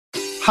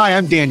Hi,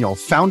 I'm Daniel,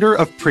 founder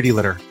of Pretty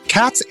Litter.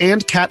 Cats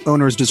and cat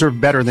owners deserve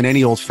better than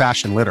any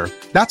old-fashioned litter.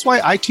 That's why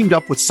I teamed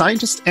up with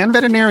scientists and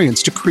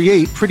veterinarians to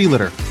create Pretty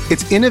Litter.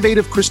 Its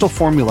innovative crystal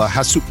formula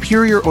has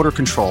superior odor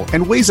control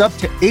and weighs up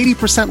to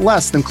 80%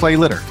 less than clay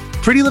litter.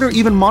 Pretty Litter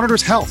even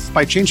monitors health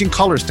by changing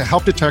colors to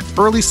help detect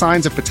early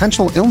signs of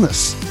potential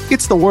illness.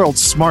 It's the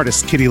world's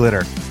smartest kitty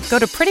litter. Go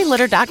to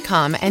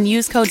prettylitter.com and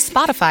use code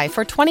SPOTIFY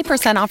for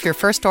 20% off your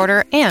first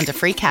order and a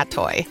free cat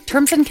toy.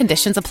 Terms and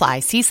conditions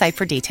apply. See site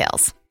for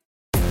details.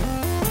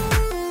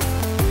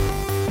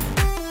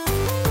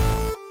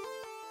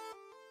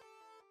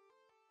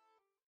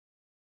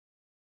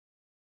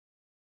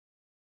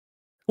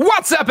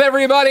 What's up,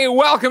 everybody?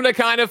 Welcome to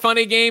Kind of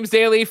Funny Games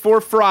Daily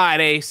for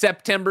Friday,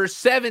 September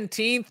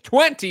 17th,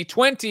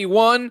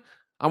 2021.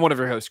 I'm one of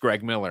your hosts,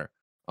 Greg Miller,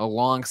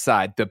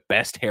 alongside the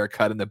best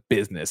haircut in the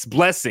business,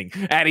 Blessing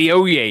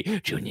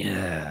Adeoye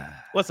Jr.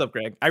 What's up,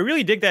 Greg? I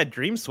really dig that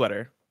dream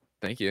sweater.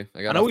 Thank you.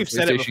 I know we've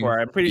said it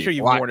before. I'm pretty sure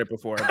you've worn it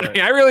before. But...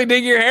 I really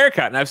dig your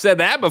haircut, and I've said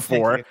that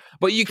before,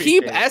 but you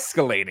keep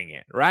escalating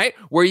it, right?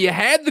 Where you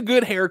had the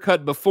good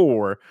haircut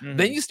before,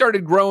 then you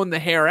started growing the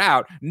hair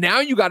out. Now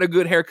you got a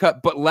good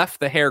haircut, but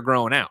left the hair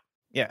growing out.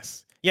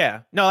 Yes.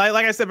 Yeah. No,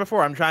 like I said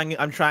before, I'm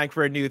trying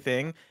for a new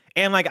thing.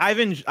 And like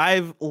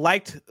I've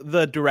liked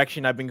the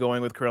direction I've been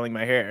going with curling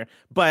my hair,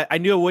 but I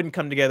knew it wouldn't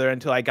come together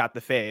until I got the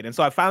fade. And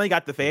so I finally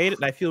got the fade,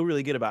 and I feel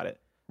really good about it.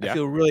 I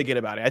feel really good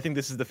about it. I think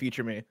this is the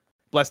future me.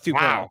 Bless 2.0.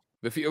 Wow.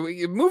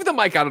 Move the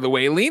mic out of the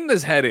way. Lean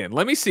this head in.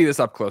 Let me see this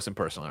up close and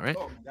personal, all right?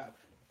 Oh, God.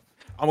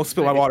 Almost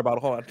spilled my water bottle.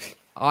 Hold on.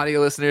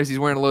 Audio listeners, he's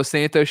wearing a Los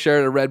Santos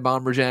shirt, a red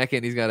bomber jacket,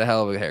 and he's got a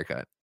hell of a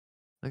haircut.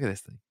 Look at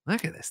this thing.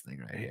 Look at this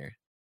thing right here.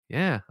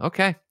 Yeah,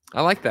 okay.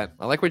 I like that.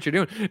 I like what you're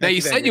doing. Now,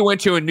 you said you went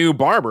to a new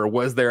barber.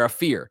 Was there a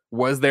fear?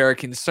 Was there a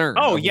concern?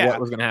 Oh, yeah. What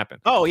was going to happen?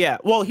 Oh, yeah.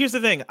 Well, here's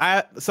the thing.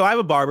 I have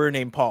a barber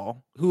named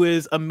Paul who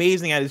is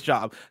amazing at his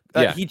job.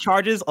 He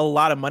charges a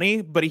lot of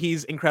money, but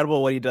he's incredible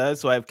at what he does,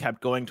 so I've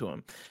kept going to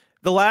him.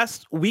 The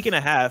last week and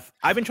a half,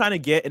 I've been trying to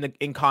get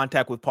in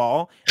contact with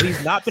Paul, and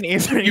he's not been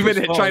answering. You've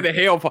been trying to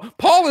hail Paul.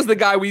 Paul is the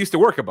guy we used to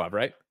work above,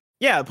 right?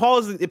 Yeah, Paul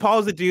is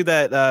the dude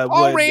that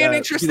ran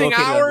interesting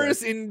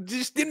hours and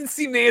just didn't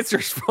seem to answer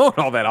his phone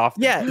all that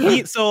often.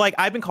 Yeah, so like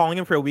I've been calling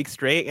him for a week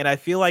straight, and I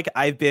feel like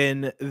I've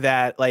been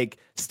that like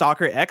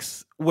stalker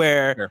ex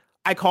where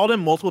I called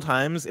him multiple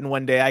times in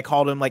one day. I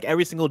called him like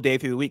every single day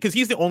through the week because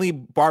he's the only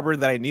barber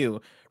that I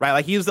knew, right?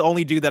 Like he's the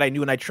only dude that I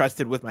knew and I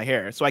trusted with my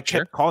hair. So I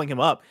kept calling him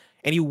up,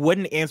 and he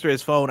wouldn't answer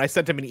his phone. I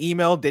sent him an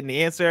email, didn't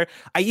answer.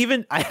 I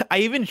even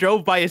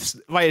drove by his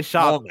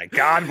shop. Oh my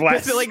God,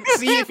 bless! To like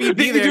see if he'd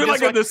be there. You do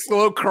like the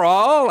slow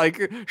crawl,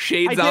 like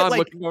shades on, like,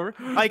 looking over.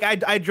 Like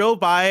I drove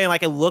by and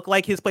like it looked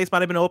like his place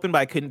might have been open, but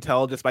I couldn't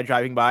tell just by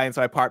driving by. And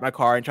so I parked my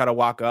car and tried to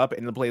walk up,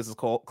 and the place was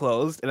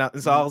closed.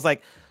 And so I was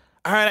like,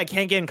 all right, I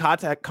can't get in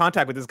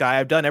contact with this guy.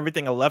 I've done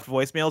everything. I left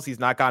voicemails.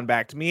 He's not gotten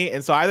back to me.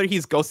 And so either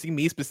he's ghosting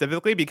me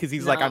specifically because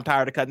he's like, I'm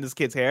tired of cutting this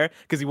kid's hair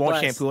because he won't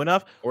shampoo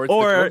enough,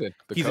 or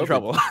he's in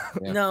trouble.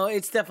 Yeah. No,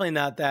 it's definitely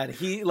not that.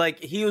 He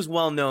was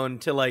well known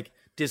to like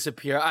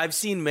disappear. I've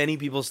seen many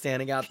people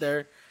standing out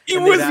there. He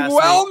was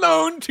well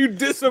known to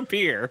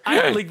disappear.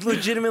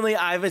 Legitimately,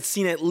 I've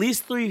seen at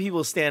least 3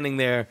 people standing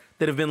there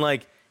that have been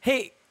like,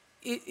 hey,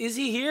 is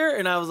he here?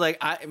 And I was like,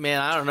 I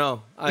don't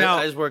know.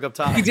 I just work up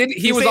top.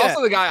 He was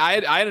also the guy.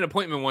 I had an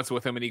appointment once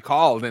with him, and he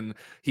called and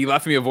he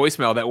left me a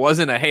voicemail that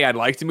wasn't a "Hey, I'd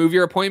like to move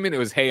your appointment." It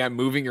was, "Hey, I'm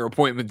moving your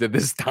appointment to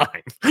this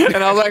time." And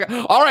I was like,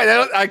 "All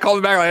right." I called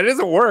him back like, "It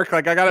doesn't work.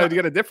 Like, I gotta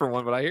get a different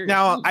one." But I hear you.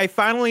 Now, I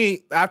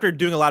finally, after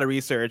doing a lot of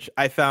research,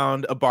 I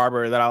found a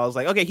barber that I was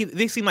like, okay,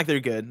 they seem like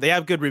they're good. They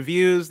have good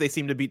reviews. They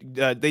seem to be.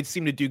 They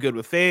seem to do good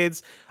with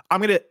fades.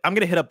 I'm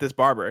gonna hit up this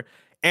barber.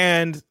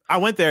 And I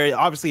went there.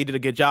 Obviously, he did a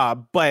good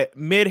job. But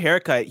mid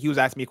haircut, he was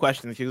asking me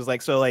questions. He was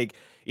like, "So, like,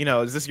 you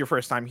know, is this your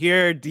first time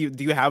here? Do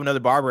you have another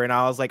barber?" And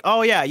I was like,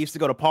 "Oh yeah, I used to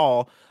go to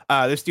Paul.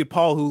 This dude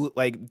Paul who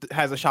like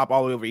has a shop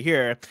all the way over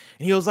here." And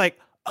he was like,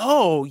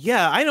 "Oh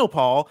yeah, I know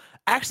Paul.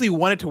 I actually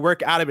wanted to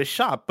work out of his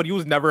shop, but he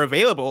was never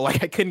available.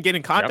 Like I couldn't get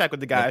in contact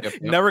with the guy.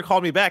 Yep. Never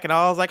called me back." And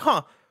I was like,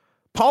 "Huh,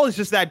 Paul is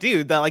just that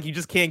dude that like you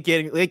just can't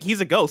get. Like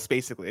he's a ghost,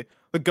 basically,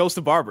 the ghost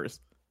of barbers."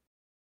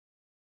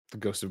 The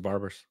ghost of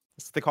barbers.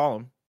 That's what they call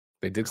him.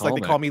 They did call him.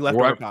 They call me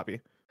Leftover Poppy.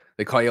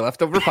 They call you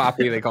Leftover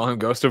Poppy. They call him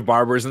Ghost of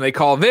Barbers, and they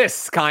call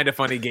this Kind of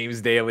Funny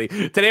Games Daily.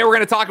 Today, we're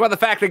going to talk about the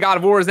fact that God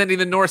of War is ending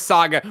the Norse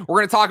saga. We're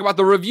going to talk about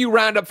the review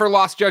roundup for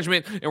Lost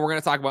Judgment, and we're going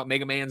to talk about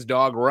Mega Man's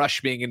dog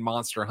Rush being in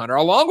Monster Hunter,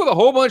 along with a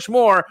whole bunch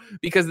more,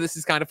 because this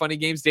is Kind of Funny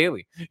Games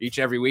Daily. Each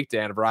and every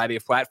weekday on a variety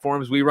of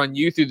platforms, we run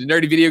you through the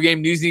nerdy video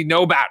game news you need to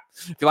know about.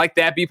 If you like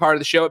that, be part of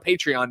the show at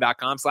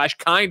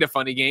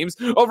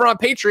patreon.com/kindoffunnygames. Over on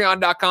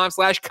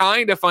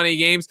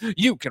patreon.com/kindoffunnygames,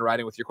 you can write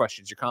in with your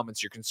questions, your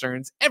comments, your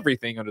concerns,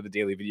 everything under the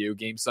Daily Video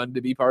Game Sun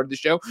to be part of the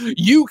show.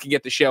 You can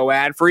get the show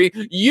ad-free.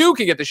 You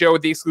can get the show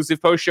with the exclusive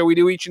post show we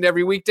do each and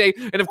every weekday.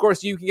 And of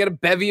course, you can get a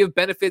bevy of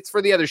benefits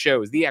for the other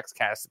shows, the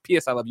XCast,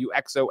 PS I Love You,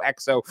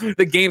 XOXO,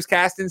 the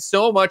Gamescast, and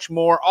so much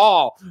more,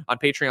 all on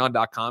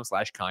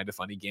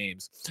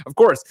patreon.com/kindoffunnygames. Of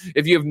course,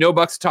 if you have no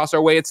bucks to toss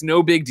our way, it's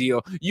no big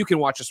deal. You can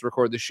watch us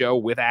record the show show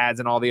with ads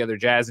and all the other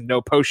jazz and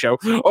no post show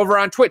over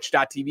on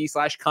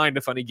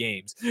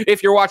twitch.tv/kindafunnygames.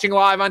 If you're watching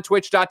live on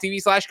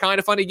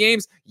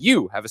twitch.tv/kindafunnygames,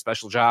 you have a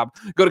special job.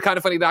 Go to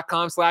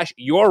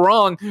kindafunny.com/you're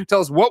wrong. Tell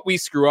us what we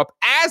screw up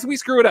as we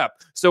screw it up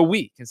so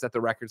we can set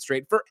the record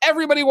straight for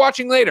everybody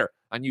watching later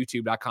on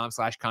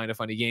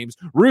youtube.com/kindafunnygames,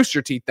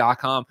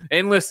 roosterteeth.com,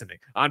 and listening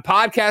on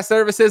podcast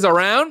services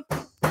around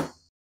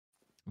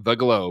the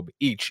globe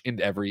each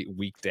and every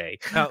weekday.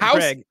 Now,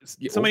 Greg,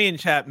 somebody in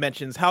chat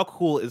mentions how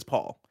cool is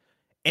Paul,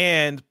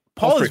 and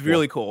Paul is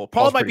really cool.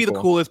 Paul might be the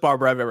coolest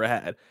barber I've ever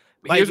had.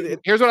 Like,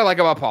 here's what I like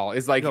about Paul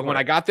is like when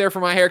I got there for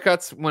my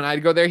haircuts, when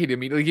I'd go there, he'd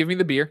immediately give me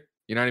the beer.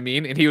 You know what I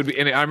mean? And he would be,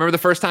 and I remember the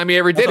first time he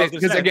ever did it,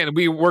 because again,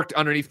 we worked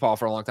underneath Paul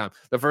for a long time.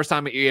 The first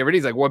time he ever did,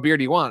 he's like, "What beer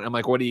do you want?" I'm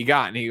like, "What do you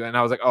got?" And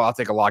I was like, "Oh, I'll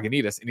take a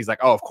Lagunitas." And he's like,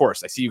 "Oh, of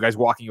course. I see you guys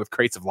walking with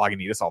crates of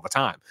Lagunitas all the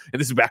time."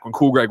 And this is back when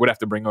Cool Greg would have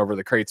to bring over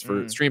the crates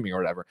for streaming or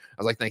whatever. I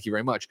was like, "Thank you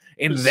very much."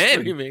 And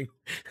then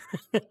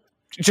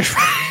just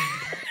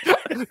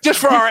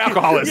for our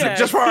alcoholism, we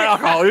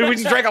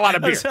just drank a lot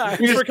of beer.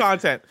 Just for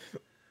content.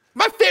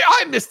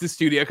 I miss the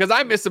studio because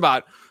I miss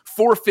about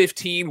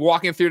 4:15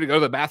 walking through to go to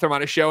the bathroom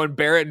on a show, and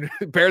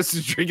Barrett's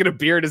just drinking a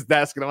beer at his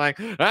desk, and I'm like,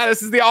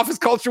 this is the office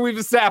culture we've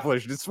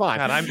established. It's fine.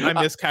 God,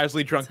 I miss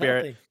casually drunk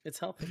Barrett. It's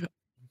healthy.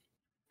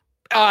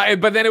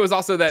 But then it was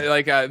also that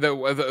like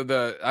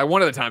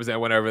one of the times that I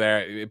went over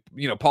there,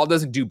 Paul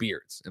doesn't do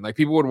beards, and like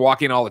people would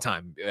walk in all the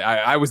time.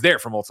 I was there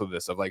for most of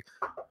this of like,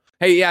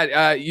 "Hey,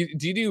 yeah,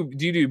 do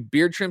you do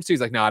beard trims too?"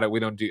 He's like, "No, I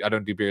don't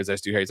do beards. I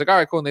just do hair." He's like, "All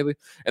right, cool." And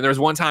there was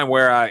one time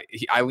where I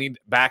leaned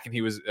back and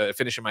he was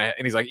finishing my head,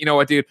 and he's like, "You know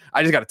what, dude?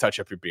 I just got to touch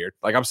up your beard.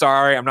 Like, I'm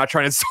sorry, I'm not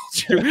trying to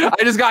insult you.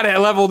 I just got to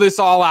level this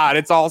all out.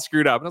 It's all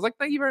screwed up." And I was like,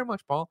 "Thank you very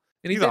much, Paul."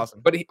 And he's awesome,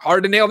 but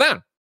hard to nail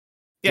down.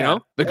 Yeah,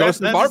 the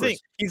ghost of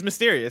barbers. He's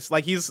mysterious.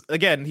 Like he's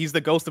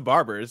the ghost of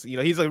barbers.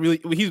 He's like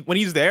when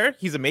he's there,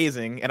 he's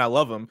amazing, and I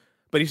love him.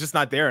 But he's just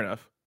not there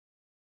enough.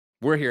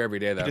 We're here every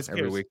day, though,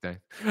 every weekday.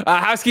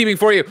 Housekeeping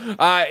for you.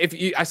 I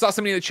saw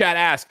somebody in the chat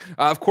ask,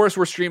 of course,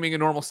 we're streaming a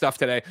normal stuff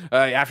today.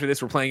 After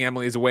this, we're playing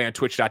Emily's Away on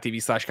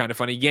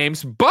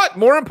twitch.tv/kindafunnygames. But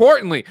more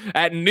importantly,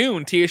 at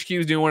noon, THQ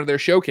is doing one of their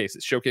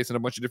showcasing a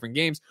bunch of different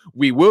games.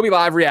 We will be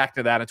live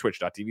reacting to that on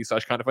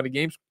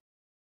twitch.tv/kindafunnygames.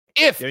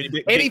 If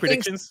anything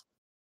predictions?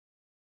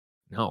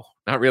 No,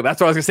 not real. That's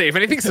what I was going to say. If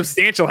anything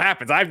substantial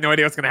happens, I have no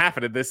idea what's going to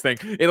happen at this thing.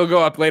 It'll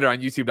go up later on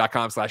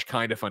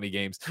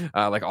youtube.com/kindafunnygames,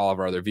 like all of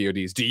our other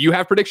VODs. Do you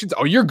have predictions?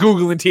 Oh, you're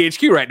Googling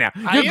THQ right now.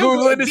 You're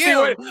Googling to see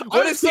what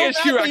is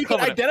THQ. You can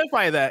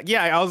identify that.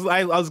 Yeah, I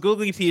was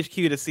Googling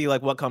THQ to see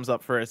like what comes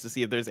up first, to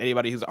see if there's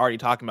anybody who's already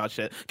talking about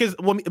shit. Because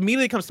what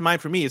immediately comes to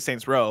mind for me is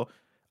Saints Row.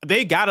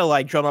 They gotta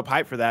like drum up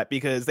hype for that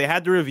because they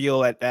had the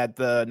reveal at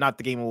the not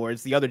the Game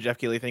Awards, the other Jeff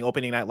Keighley thing,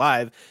 opening night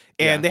live,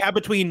 and they have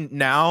between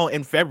now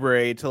and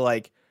February to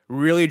like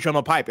really drum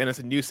up hype, and it's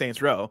a new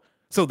Saints Row.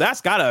 So that's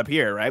gotta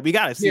appear, right? We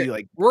gotta see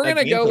like we're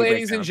gonna go,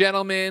 ladies and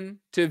gentlemen,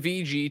 to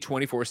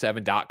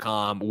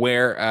VG247.com,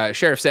 where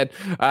Sheriff says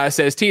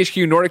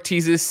THQ Nordic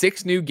teases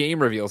 6 new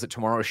game reveals at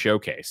tomorrow's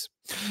showcase.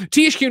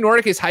 THQ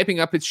Nordic is hyping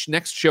up its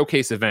next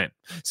showcase event,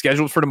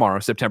 scheduled for tomorrow,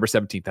 September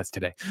 17th. That's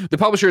today. The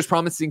publisher is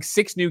promising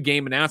 6 new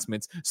game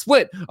announcements,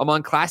 split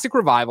among classic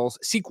revivals,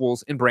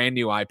 sequels, and brand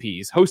new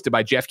IPs. Hosted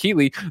by Jeff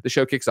Keighley, the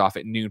show kicks off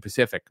at noon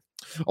Pacific.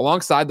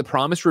 Alongside the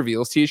promised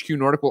reveals, THQ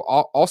Nordic will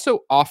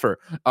also offer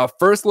a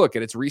first look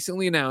at its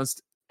recently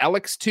announced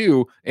Alex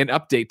 2, an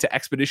update to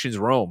Expeditions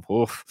Rome.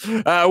 We'll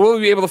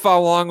be able to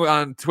follow along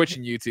on Twitch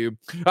and YouTube.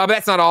 But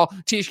that's not all.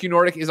 THQ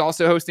Nordic is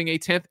also hosting a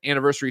 10th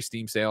anniversary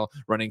Steam sale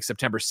running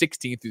September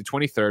 16th through the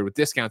 23rd with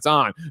discounts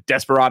on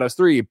Desperados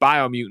 3,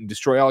 Biomutant,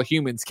 Destroy All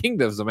Humans,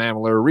 Kingdoms of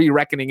Amalur,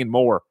 Re-Reckoning, and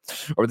more.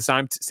 Over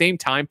the same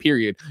time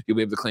period, you'll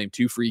be able to claim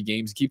 2 free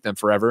games and keep them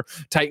forever.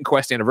 Titan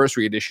Quest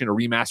Anniversary Edition, a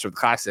remaster of the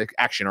classic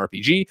action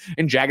RPG,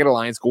 and Jagged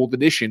Alliance Gold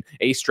Edition,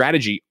 a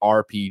strategy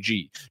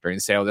RPG. During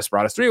the sale,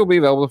 Desperados 3 will be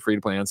available free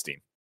to play on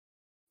Steam.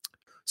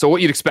 So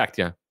what you'd expect,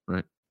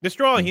 right?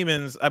 Destroy All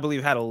Humans, I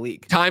believe, had a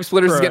leak. Time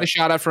Splitters is getting a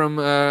shout out from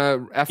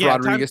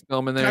Rodriguez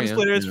film in there. Time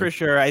Splitters for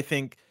sure. I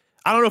don't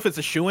know if it's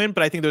a shoo-in,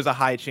 but I think there's a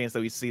high chance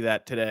that we see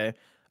that today.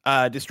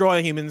 Destroy All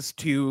Humans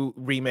 2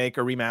 remake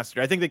or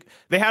remaster. I think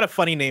they had a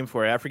funny name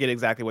for it. I forget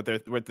exactly what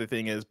the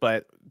thing is,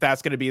 but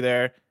that's going to be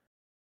there.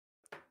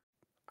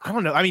 I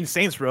don't know. I mean,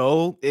 Saints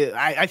Row,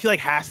 I feel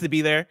like has to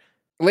be there.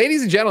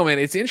 Ladies and gentlemen,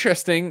 it's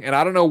interesting, and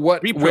I don't know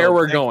where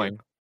we're going.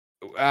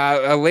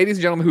 Ladies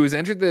and gentlemen, who has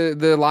entered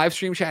the live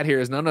stream chat here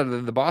is none other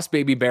than the boss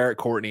baby Barrett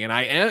Courtney,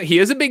 and he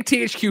is a big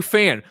THQ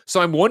fan.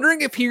 So I'm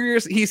wondering if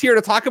he's here to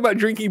talk about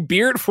drinking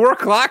beer at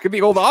 4:00 at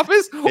the old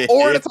office,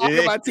 or to talk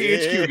about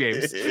THQ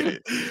games.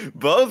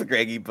 Both,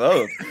 Greggy,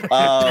 both.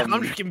 I'm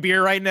drinking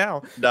beer right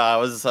now. No, I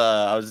was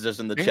just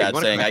in the chat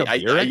saying I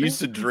used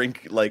to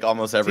drink like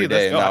almost every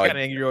day. Now I got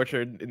an Angry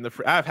Orchard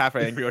I have half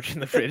an Angry Orchard in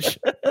the fridge.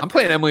 I'm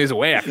playing Emily's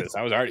Away after this.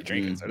 I was already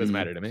drinking, so it doesn't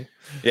matter to me.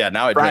 Yeah,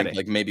 now I drink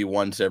like maybe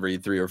once every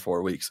 3 or 4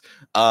 weeks.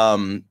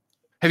 Have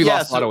you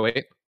lost a lot of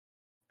weight?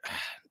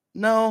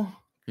 No.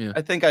 Yeah.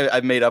 I think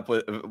I made up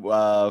with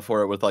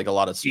for it with like a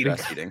lot of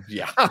stress eating.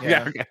 Yeah.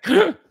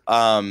 Okay.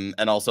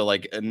 And also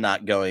like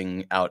not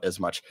going out as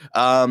much.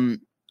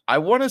 I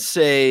want to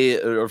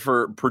say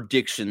for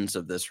predictions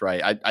of this,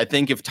 right? I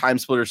think if Time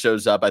Splitter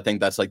shows up, I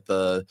think that's like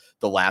the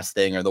last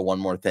thing or the one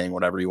more thing,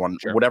 whatever you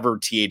want, whatever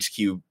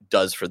THQ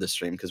does for this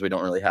stream, because we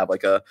don't really have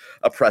like a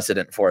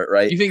precedent for it,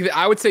 right? You think that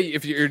I would say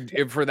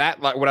if for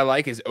that, like, what I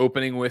like is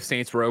opening with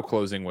Saints Row,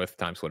 closing with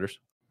Time Splitters.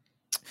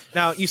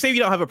 Now, you say you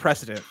don't have a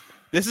precedent.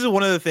 This is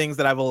one of the things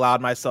that I've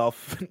allowed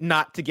myself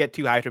not to get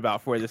too hyped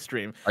about for this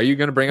stream. Are you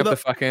going to bring up the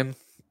fucking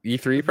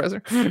E3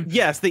 presser?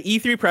 Yes, the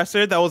E3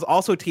 presser that was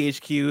also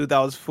THQ. That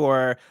was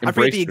for Embracer, I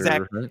forget the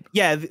exact. Right?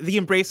 Yeah, the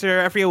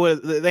Embracer. I forget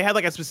what they had,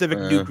 like a specific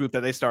new group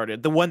that they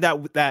started. The one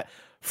that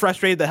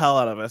frustrated the hell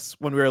out of us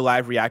when we were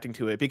live reacting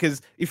to it,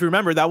 because if you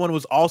remember, that one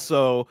was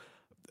also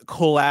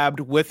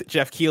collabed with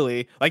Jeff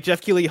Keighley. Like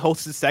Jeff Keighley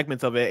hosted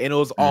segments of it, and it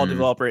was all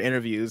developer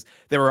interviews.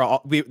 They were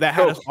all that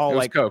had Coke. us all It was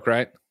like Coke,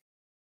 right?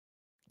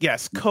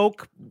 Yes,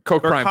 Coke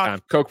Prime Time.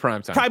 Coke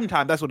Prime Time. Prime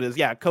Time, that's what it is.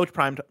 Yeah, Coach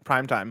Prime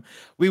Time.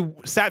 We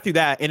sat through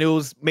that, and it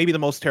was maybe the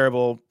most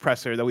terrible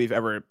presser that we've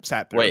ever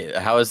sat through. Wait,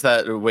 how is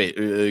that?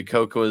 Wait,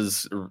 Coke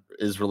is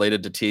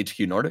related to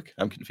THQ Nordic?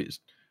 I'm confused.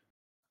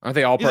 Aren't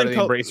they all part of the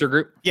Embracer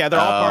group? Yeah, they're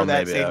all part of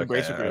that same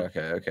Embracer group.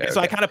 Okay. So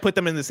I kind of put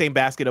them in the same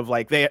basket of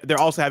like they're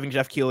also having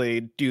Jeff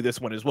Keighley do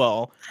this one as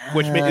well,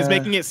 which is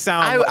making it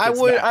sound.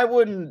 I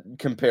wouldn't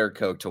compare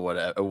Coke to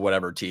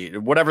whatever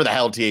the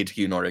hell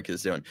THQ Nordic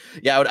is doing.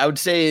 Yeah, I would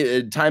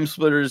say Time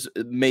Splitters,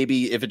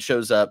 maybe if it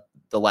shows up,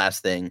 the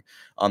last thing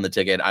on the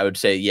ticket. I would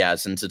say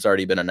since it's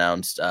already been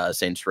announced,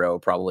 Saints Row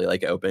probably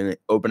like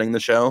opening the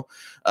show.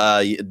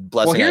 Blessing.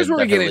 Well, here's where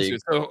we get into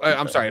it. So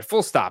I'm sorry,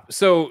 full stop.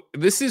 So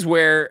this is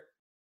where.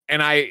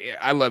 And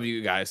I love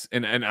you guys,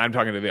 and I'm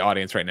talking to the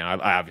audience right now.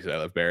 I obviously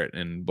love Barrett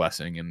and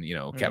Blessing, and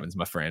Kevin's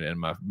my friend and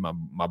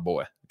my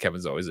boy.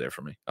 Kevin's always there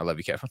for me. I love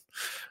you, Kevin.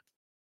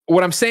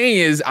 What I'm saying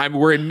is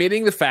we're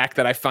admitting the fact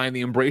that I find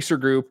the Embracer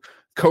Group,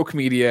 Koch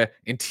Media,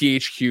 and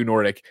THQ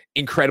Nordic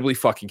incredibly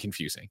fucking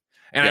confusing.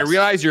 And I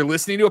realize you're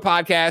listening to a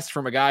podcast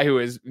from a guy who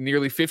is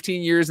nearly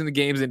 15 years in the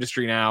games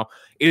industry now.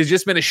 It has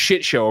just been a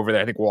shit show over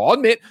there. I think we'll all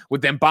admit,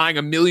 with them buying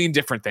a million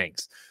different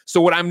things.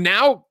 So what I'm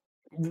now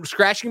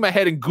scratching my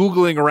head and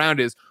Googling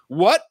around is,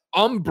 what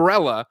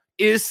umbrella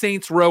is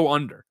Saints Row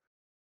under?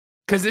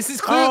 Because this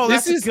is clear.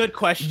 That's a good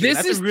question.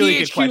 This is really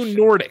THQ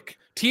Nordic.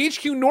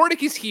 THQ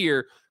Nordic is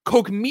here.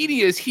 Koch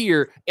Media is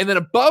here. And then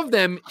above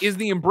them is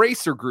the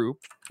Embracer Group,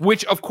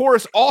 which of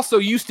course also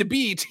used to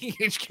be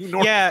THQ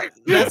Nordic. Yeah,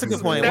 that's a good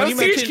point. Now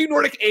THQ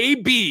Nordic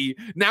AB.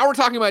 Now we're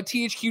talking about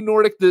THQ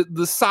Nordic,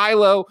 the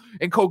silo,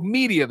 and Koch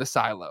Media, the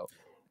silo.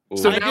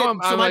 So now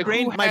my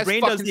brain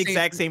does the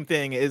exact same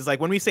thing. Is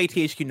like when we say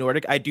THQ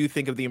Nordic, I do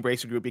think of the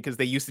Embracer Group because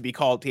they used to be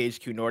called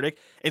THQ Nordic,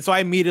 and so I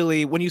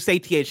immediately, when you say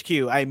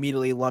THQ, I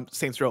immediately lump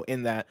Saints Row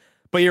in that.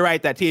 But you're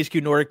right that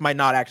THQ Nordic might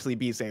not actually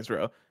be Saints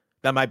Row.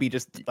 That might be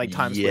just like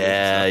Time Splitters.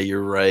 Yeah,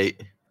 you're right.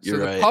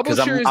 You're right. The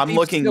publisher is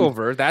Deep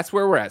Silver. That's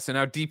where we're at. So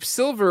now Deep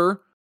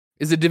Silver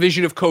is a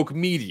division of Koch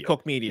Media.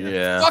 Koch Media.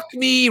 Yeah. Fuck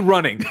me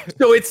running.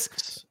 So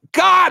it's.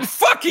 God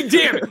fucking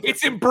damn it.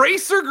 It's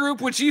Embracer Group,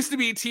 which used to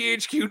be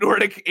THQ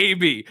Nordic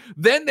AB.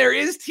 Then there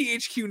is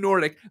THQ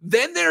Nordic.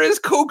 Then there is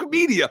Koch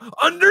Media.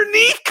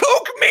 Underneath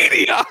Koch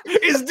Media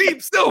is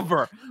Deep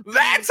Silver.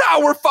 That's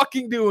how we're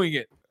fucking doing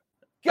it.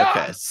 God.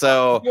 Okay,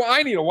 so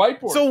I need a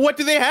whiteboard. So what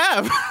do they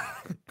have?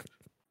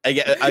 Is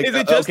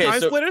it just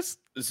Time Splitters?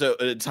 So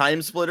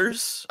Time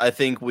Splitters, I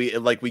think we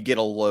get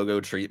a logo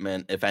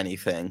treatment, if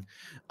anything.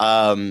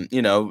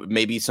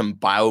 Maybe some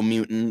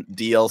Biomutant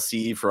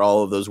DLC for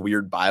all of those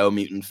weird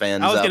Biomutant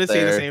fans. I was going to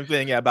say the same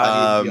thing. Yeah,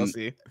 about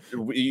DLC.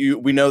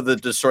 We know the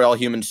Destroy All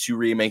Humans 2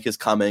 remake is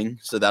coming,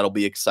 so that'll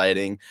be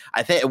exciting.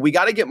 I think we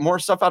got to get more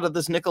stuff out of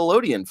this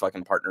Nickelodeon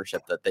fucking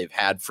partnership that they've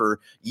had for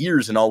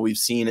years, and all we've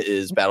seen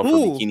is Battle for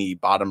Bikini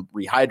Bottom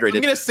rehydrated.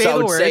 I'm gonna say I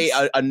would say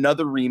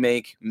another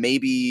remake,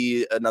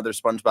 maybe another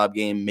SpongeBob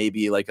game,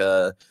 maybe like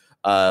a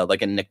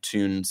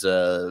Nicktoons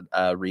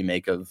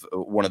remake of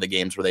one of the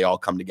games where they all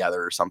come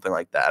together or something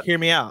like that. Hear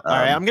me out. All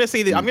right, I'm gonna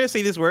say I'm gonna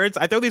say these words.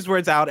 I throw these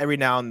words out every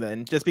now and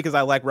then just because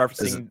I like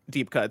referencing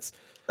deep cuts.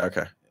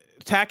 Okay.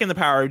 Tak and the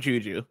Power of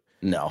Juju.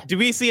 No. Do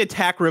we see a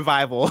Tak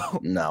revival?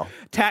 No.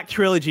 Tak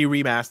trilogy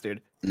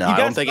remastered. No, I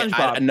don't think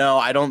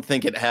I don't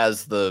think it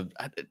has the.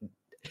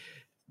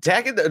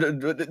 Tak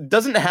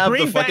doesn't have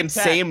the fucking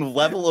same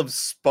level of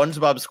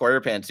SpongeBob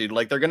SquarePants, dude.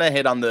 Like, they're gonna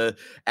hit on the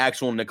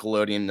actual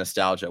Nickelodeon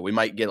nostalgia. We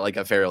might get like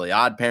a Fairly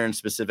Odd Parents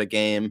specific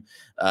game.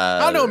 I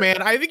don't know,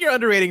 man. I think you're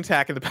underrating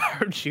Tak and the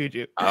Power of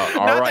Juju.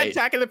 That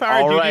Tak and the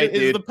Power of Juju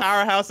is the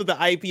powerhouse of the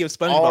IP of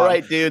SpongeBob. All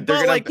right, dude.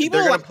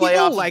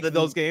 People like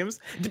those games.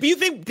 Do you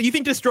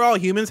think Destroy All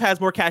Humans has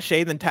more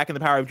cachet than Tak and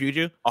the Power of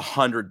Juju?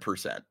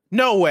 100%.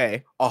 No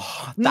way.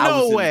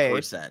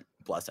 1,000%.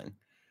 Blessing.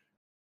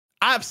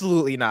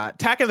 Absolutely not.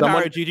 Tak and the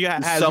Power of Juju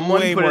has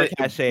way more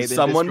cachet than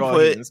someone Destroy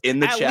put Humans. in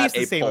the At chat least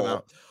the same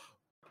amount.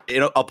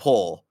 A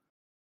poll.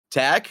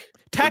 Tak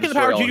and the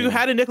Power of Juju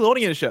had a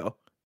Nickelodeon show.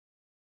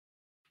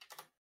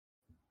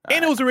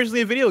 And it was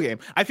originally a video game.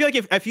 I feel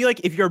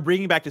like if you're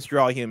bringing back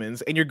Destroy All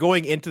Humans and you're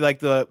going into like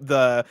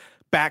the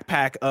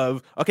backpack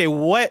of, okay,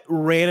 what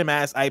random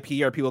ass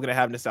IP are people going to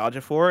have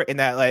nostalgia for, and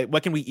that like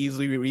what can we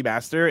easily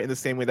remaster in the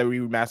same way that we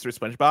remaster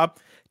SpongeBob?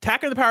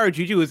 Tak and the Power of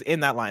Juju is in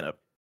that lineup.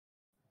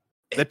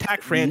 The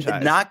Tak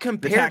franchise, not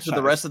compared to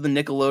the rest of the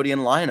Nickelodeon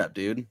lineup,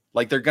 dude.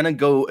 Like they're gonna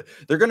go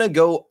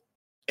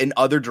in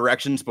other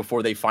directions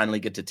before they finally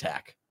get to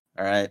Tak.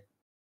 All right.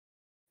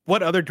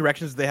 What other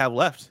directions do they have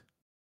left?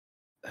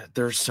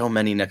 There's so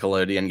many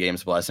Nickelodeon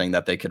games, Blessing,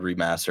 that they could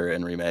remaster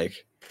and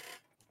remake.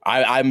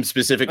 I'm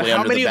specifically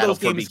under the Battle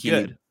for Bikini.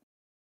 Good?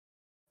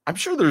 I'm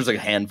sure there's a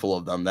handful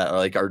of them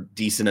that are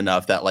decent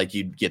enough that like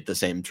you'd get the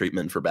same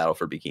treatment for Battle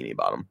for Bikini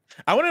Bottom.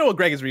 I want to know what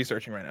Greg is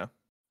researching right now.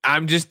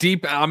 I'm just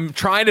deep. I'm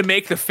trying to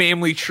make the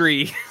family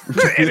tree.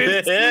 But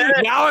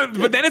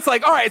then it's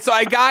like, all right, so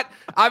I got,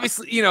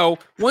 obviously,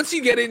 once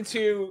you get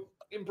into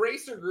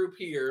Embracer Group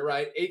here,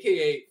 right,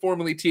 aka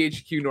formerly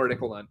THQ Nordic,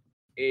 hold on,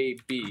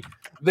 AB.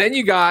 Then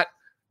you got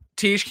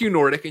THQ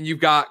Nordic and you've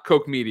got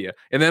Koch Media.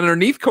 And then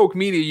underneath Koch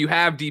Media, you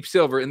have Deep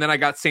Silver. And then I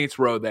got Saints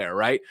Row there,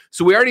 right?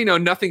 So we already know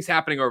nothing's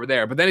happening over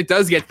there. But then it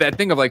does get that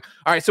thing of like,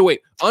 all right, so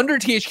wait, under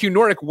THQ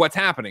Nordic, what's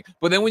happening?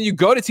 But then when you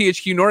go to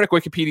THQ Nordic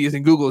Wikipedias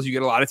and Googles, you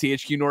get a lot of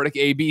THQ Nordic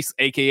AB,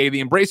 aka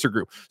the Embracer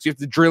Group. So you have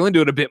to drill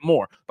into it a bit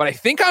more. But I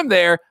think I'm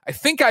there. I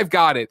think I've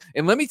got it.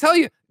 And let me tell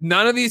you,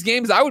 none of these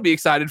games I would be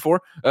excited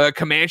for.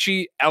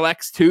 Comanche,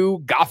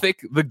 LX2,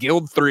 Gothic, The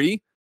Guild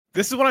 3.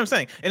 This is what I'm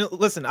saying. And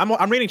listen,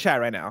 I'm reading chat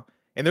right now.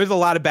 And there's a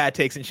lot of bad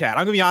takes in chat.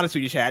 I'm going to be honest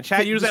with you, chat.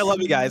 Chat, usually I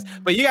love you guys,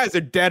 but you guys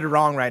are dead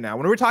wrong right now.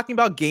 When we're talking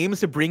about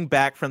games to bring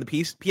back from the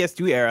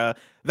PS2 era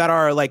that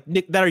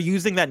are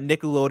using that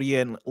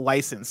Nickelodeon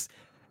license,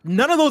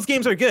 none of those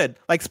games are good.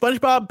 Like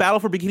SpongeBob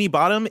Battle for Bikini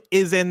Bottom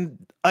is in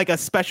like a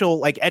special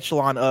like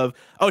echelon of,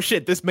 oh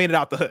shit, this made it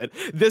out the hood.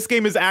 This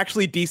game is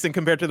actually decent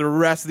compared to the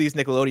rest of these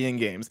Nickelodeon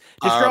games.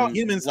 Destroy All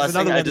Humans is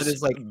another one that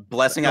is like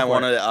Blessing. I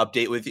want to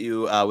update with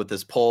you with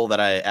this poll that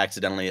I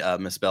accidentally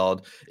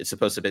misspelled. It's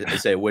supposed to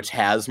say which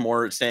has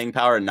more staying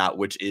power and not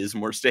which is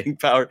more staying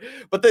power.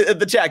 But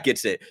the chat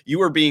gets it.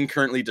 You are being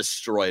currently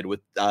destroyed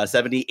with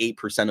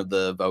 78% of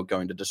the vote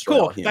going to Destroy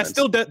All Humans.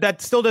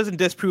 That still doesn't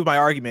disprove my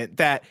argument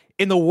that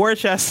in the war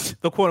chest,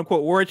 the quote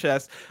unquote war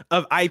chest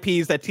of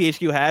IPs that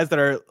THQ has that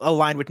are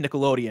aligned with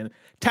Nickelodeon,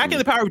 Tak and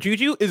the Power of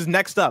Juju is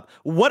next up.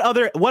 What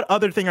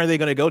other thing are they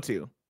going to go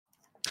to?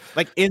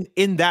 Like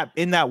in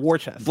that war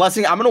chest.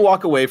 Blessing, I'm going to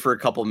walk away for a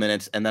couple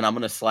minutes and then I'm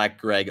going to slack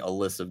Greg a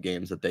list of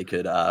games that they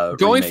could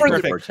going for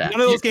none of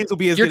those games will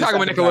be as you're good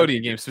talking as about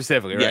Nickelodeon games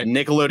specifically, right?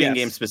 Yeah, Nickelodeon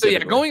games specifically.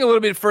 So yeah, going a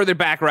little bit further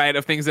back, right,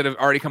 of things that have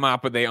already come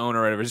out but they own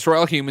or whatever. Destroy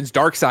All Humans,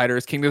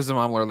 Darksiders, Kingdoms of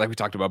Amalur, like we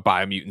talked about,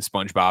 Biomutant,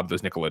 SpongeBob,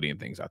 those Nickelodeon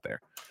things out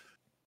there.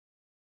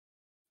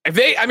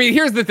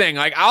 Here's the thing.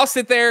 Like, I'll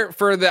sit there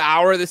for the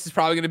hour this is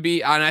probably going to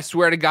be, and I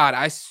swear to God,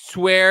 I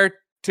swear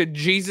to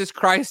Jesus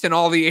Christ and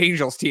all the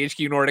angels,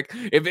 THQ Nordic,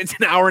 if it's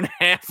an hour and a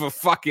half of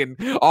fucking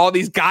all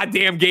these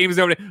goddamn games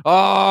over there,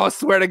 oh, I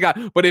swear to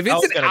God. But if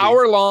it's an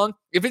hour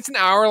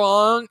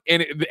long,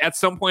 and at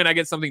some point I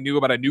get something new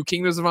about a new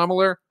Kingdoms of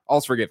Amalur, I'll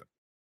forgive it.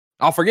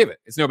 I'll forgive it.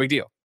 It's no big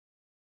deal.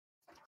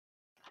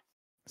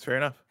 It's fair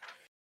enough.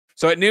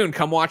 So at noon,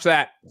 come watch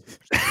that.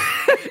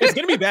 It's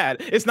going to be bad.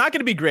 It's not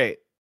going to be great.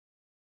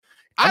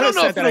 I don't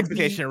know if that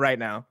expectation right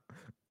now.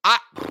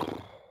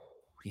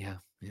 Yeah.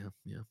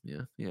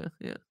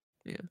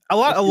 A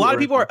lot of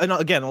people are, and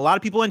again, a lot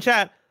of people in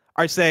chat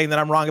are saying that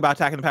I'm wrong about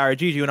Tak and the Power of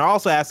Juju, and are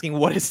also asking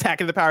what is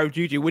Tak and the Power of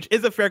Juju, which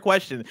is a fair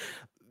question.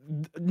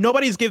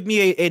 Nobody's given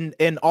me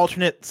an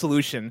alternate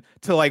solution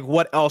to like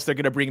what else they're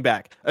gonna bring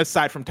back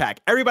aside from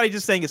Tak. Everybody's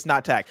just saying it's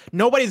not Tak.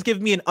 Nobody's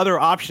giving me an other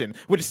option,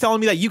 which is telling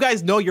me that you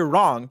guys know you're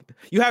wrong.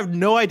 You have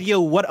no idea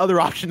what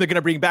other option they're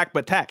gonna bring back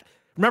but Tak.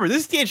 Remember,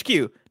 this is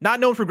THQ, not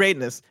known for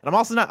greatness, and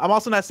I'm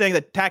also not saying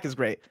that Tak is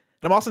great.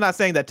 And I'm also not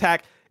saying that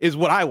Tak is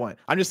what I want.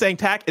 I'm just saying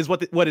Tak is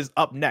what is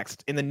up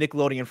next in the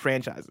Nickelodeon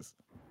franchises.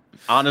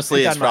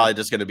 Honestly, it's probably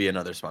just going to be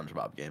another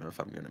SpongeBob game, if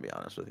I'm going to be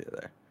honest with you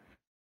there.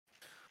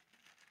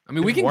 I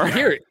mean, we can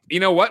hear it. You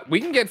know what? We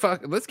can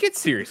let's get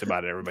serious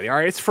about it, everybody. All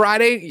right, it's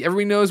Friday.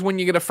 Everybody knows when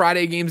you get a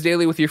Friday Games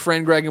Daily with your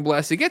friend Greg and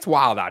Bless, it gets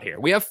wild out here.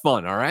 We have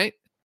fun, all right?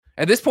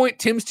 At this point,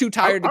 Tim's too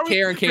tired to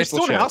care and cancel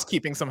shows. We're still in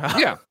housekeeping somehow.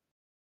 Yeah.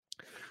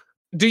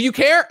 Do you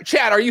care?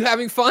 Chat, are you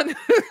having fun?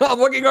 I'm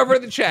looking over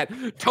at the chat.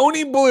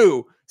 Tony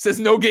Blue says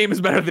no game is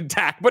better than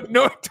Tak. But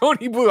no,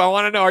 Tony Blue, I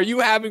want to know, are you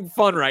having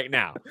fun right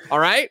now? All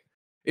right?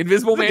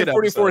 Invisible Man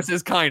 44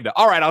 says kinda.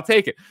 All right, I'll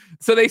take it.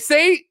 So they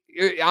say,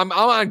 I'm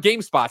on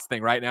GameSpot's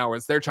thing right now where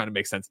they're trying to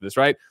make sense of this,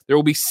 right? There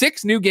will be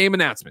 6 new game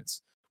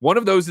announcements. One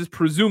of those is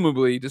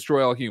presumably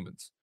Destroy All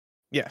Humans.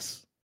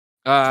 Yes.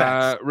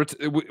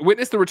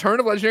 Witness the return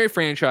of legendary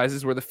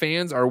franchises where the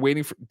fans are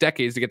waiting for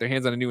decades to get their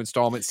hands on a new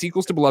installment,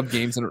 sequels to beloved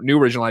games, and new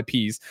original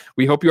IPs.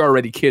 We hope you are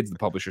ready, kids, the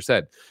publisher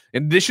said.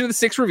 In addition to the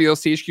 6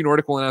 reveals, THQ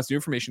Nordic will announce new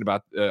information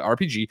about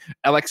RPG,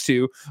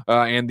 LX2,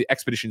 and the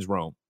Expeditions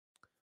Rome.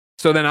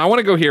 So then I want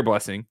to go here,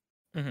 Blessing.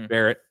 Mm-hmm.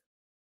 Barrett,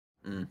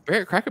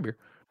 crack a beer.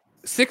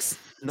 Six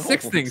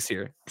things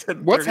here.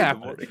 What's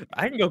happening?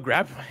 I can go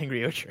grab my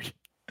Angry Orchard.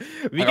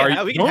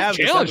 Don't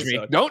challenge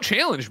me. Don't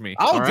challenge me.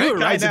 I'll All do it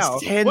right Guys, now.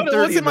 it's 10:30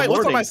 What's in the what's on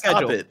morning. my Stop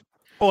schedule? it.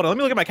 Hold on, let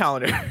me look at my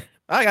calendar.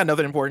 I got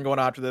nothing important going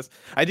on after this.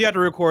 I do have to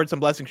record some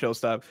Blessing Show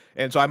stuff,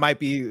 and so I might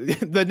be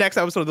the next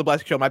episode of the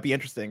Blessing Show might be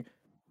interesting.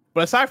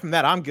 But aside from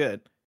that, I'm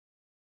good.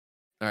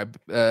 All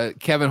right,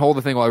 Kevin, hold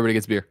the thing while everybody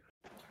gets beer.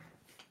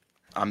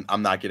 I'm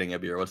not getting a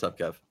beer. What's up,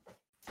 Kev?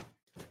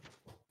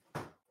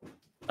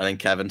 I think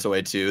Kevin's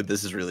away too.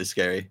 This is really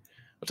scary.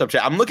 What's up,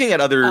 chat? I'm looking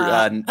at other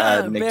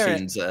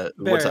Nicktoons.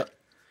 What's up?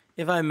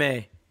 If I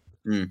may.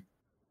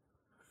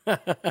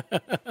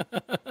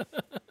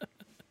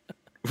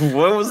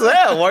 What was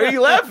that? Why are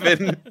you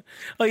laughing?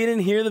 Oh, you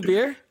didn't hear the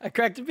beer? I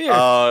cracked a beer.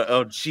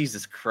 Oh,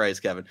 Jesus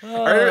Christ, Kevin.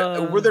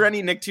 Were there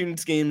any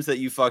Nicktoons games that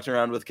you fucked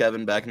around with,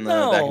 Kevin, back in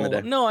the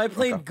day? No, I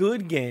played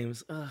good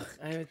games. Ugh,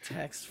 I have a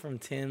text from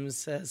Tim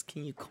says,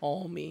 "Can you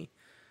call me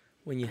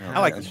when you have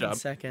like a this job.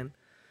 second?"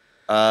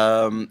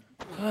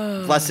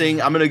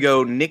 Blessing, I'm gonna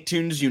go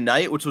Nicktoons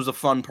Unite, which was a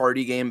fun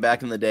party game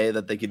back in the day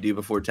that they could do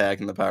before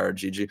Tag and the Power of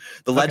GG.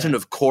 The Legend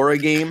of Korra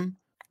game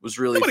was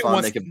really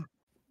fun.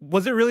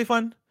 Was it really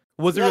fun?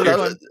 Was it really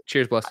fun?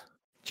 Cheers, Bless.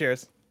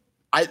 Cheers.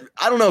 I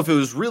don't know if it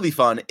was really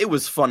fun. It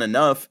was fun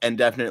enough, and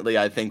definitely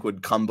I think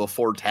would come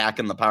before Tak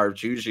and the Power of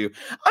Juju.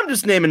 I'm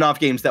just naming off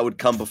games that would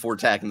come before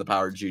Tak and the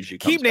Power of Juju.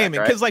 Keep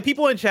naming, because like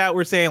people in chat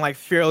were saying like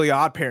Fairly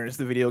Odd Parents,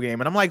 the video game,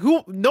 and I'm like,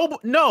 who?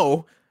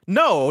 No,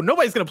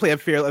 nobody's gonna play a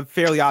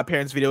Fairly Odd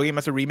Parents video game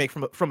as a remake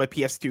from a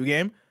PS2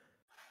 game.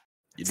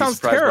 Sounds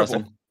terrible.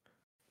 Blessing.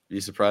 Are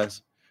you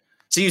surprised?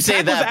 So you say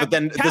Tak that, was but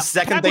then Tak- the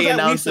second Tak they was at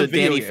announce least a the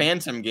video Danny game.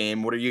 Phantom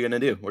game, what are you gonna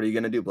do? What are you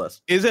gonna do, Bless?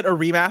 Is it a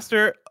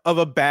remaster of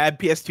a bad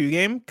PS2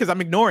 game? Because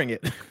I'm ignoring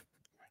it.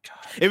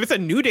 If it's a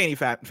new Danny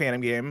Phantom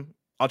game,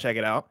 I'll check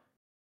it out.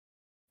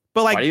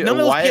 But like, none of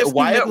those PS2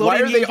 why Nickelodeon are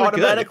they games were good.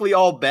 automatically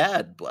all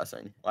bad,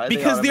 Blessing? Why are they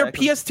Because they're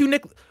automatically-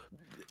 PS2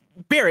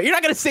 Barrett, you're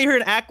not gonna sit here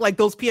and act like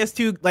those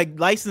PS2 like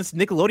licensed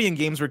Nickelodeon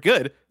games were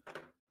good.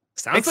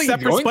 Sounds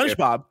Except for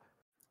SpongeBob.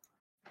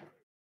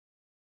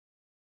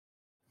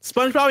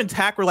 SpongeBob and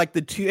Tak were like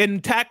the two,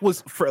 and Tak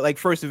was for like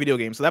first video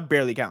game, so that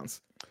barely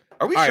counts.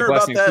 Are we All right, sure about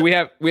Blessing. that?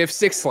 So we have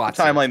 6 slots.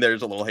 The timeline there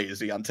is a little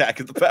hazy on Tak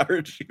and the Power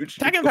of Juju.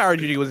 Tak and Power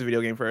GG was a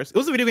video game first. It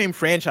was a video game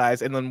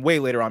franchise, and then way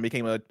later on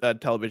became a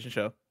television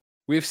show.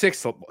 We have 6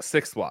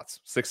 slots.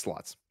 6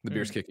 slots. The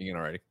beer's kicking in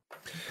already.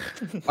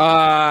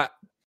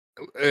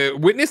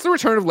 Witness the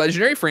return of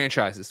legendary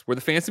franchises where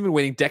the fans have been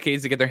waiting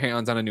decades to get their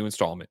hands on a new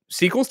installment.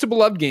 Sequels to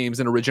beloved games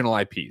and new original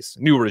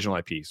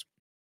IPs.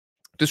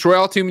 Destroy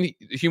All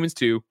Humans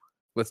 2.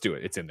 Let's do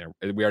it. It's in there.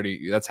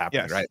 That's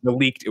happening, Yes. right?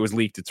 It was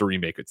leaked. It's a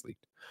remake. It's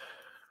leaked.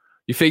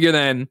 You figure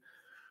then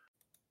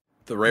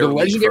the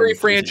legendary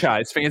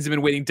franchise fans have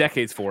been waiting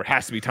decades for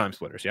has to be Time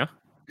Splitters, yeah?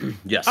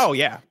 Yes. Oh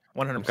yeah,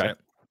 100%. Okay.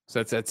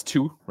 So that's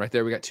 2 right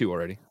there. We got 2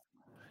 already.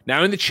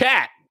 Now in the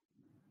chat,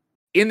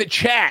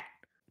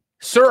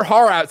 Sir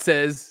Harout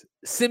says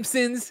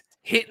Simpsons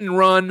Hit and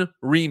Run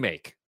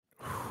remake.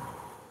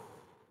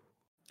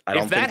 I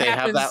don't if think that they have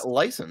happens- that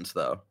license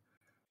though.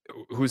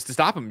 Who's to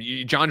stop him?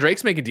 John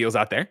Drake's making deals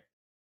out there.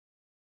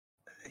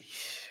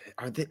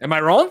 Am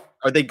I wrong?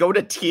 Are they going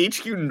to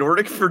THQ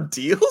Nordic for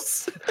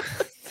deals?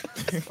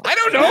 I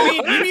don't know.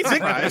 You'd be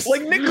surprised.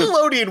 Like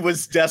Nickelodeon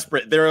was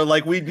desperate. They were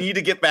like, we need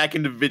to get back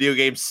into video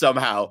games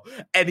somehow.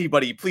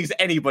 Anybody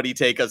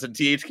take us. And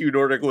THQ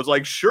Nordic was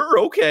like, sure,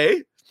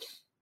 okay.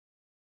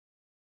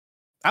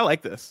 I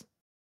like this.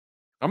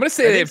 I'm gonna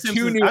say they have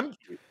 2 new.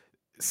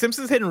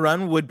 Simpsons Hit and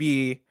Run would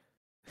be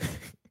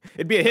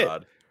it'd be a hit.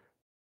 God.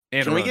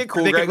 And Can we run. get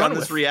Cool They could Greg run on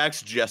this with.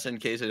 reacts just in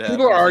case it happens?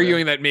 People are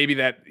arguing that maybe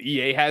that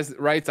EA has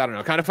rights. I don't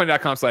know.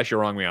 Kindoffunny.com/you're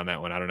wrong me on that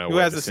one. I don't know Who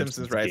what has the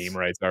Simpsons rights? game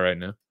rights are right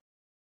now.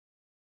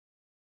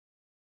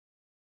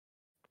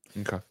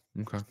 Okay.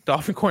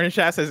 Dolphin Corn in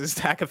chat says it's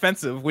Tak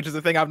offensive, which is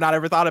a thing I've not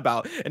ever thought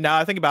about. And now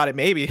I think about it,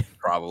 maybe.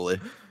 Probably.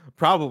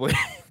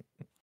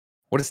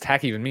 What does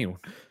Tak even mean?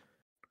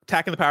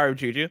 Tak and the Power of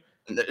Juju.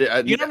 You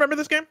don't remember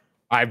this game?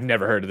 I've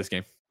never heard of this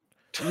game.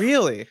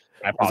 Really?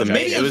 I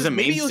apologize. It was a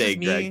maybe it was mainstay, just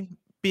me Greg.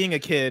 being a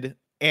kid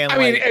and I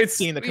mean, like, it's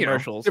seeing the you know,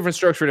 commercials. different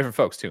strokes for different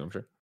folks too. I'm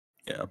sure.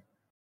 Yeah.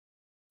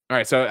 All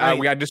right, so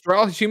we got Destroy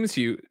All Humans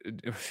 2,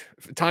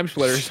 Time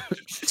Splitters,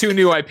 2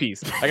 new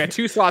IPs. I got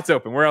 2 slots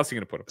open. Where else are you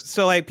gonna put them?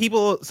 So like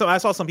so I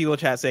saw some people in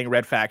chat saying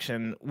Red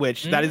Faction,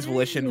 which that is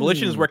Volition.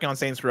 Volition is working on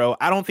Saints Row.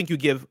 I don't think you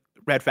give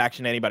Red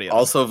Faction to anybody else.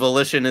 Also,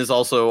 Volition is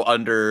also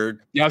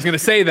under. Yeah, I was gonna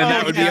say that Oh,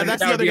 that would yeah, be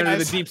that's under, the that would other be under the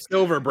guys. Deep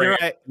Silver You're brand.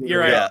 right.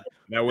 You're right. Yeah.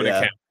 That wouldn't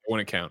Yeah. count. That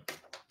wouldn't count.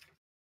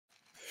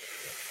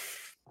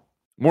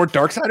 More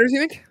Darksiders, you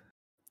think?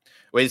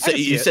 Wait, so I can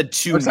see you it. said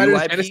 2 new Darksiders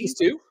IPs? Genesis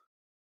 2?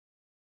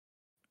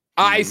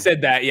 I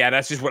said that. Yeah,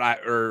 that's just what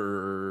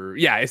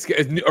it's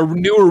a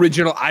new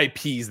original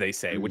IPs, they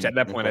say, which at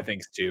that point I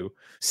think is 2.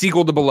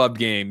 Sequel to beloved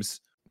games.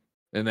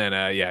 And then,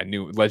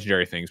 new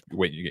legendary things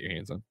waiting to get your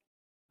hands on.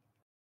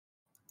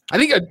 I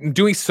think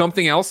doing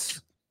something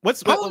else. What's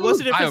the difference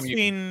Biomutant.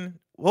 between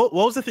what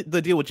was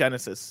the deal with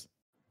Genesis?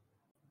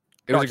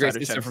 It was a great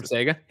Darksiders system from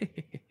Genesis.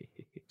 Sega.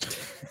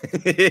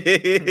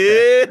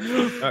 It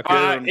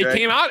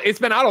came out. It's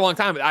been out a long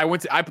time.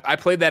 I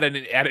played that at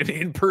an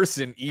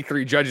in-person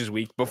E3 Judges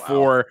Week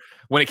before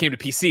when it came to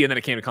PC, and then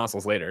it came to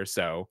consoles later.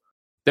 So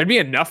there'd be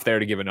enough there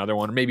to give another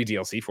one, or maybe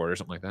DLC for it or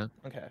something like that.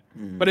 Okay,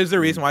 but is there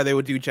a reason why they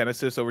would do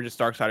Genesis over just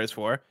Darksiders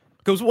 4?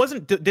 Because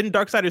didn't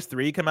Darksiders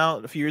 3 come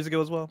out a few years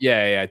ago as well?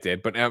 Yeah, it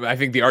did. But I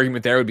think the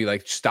argument there would be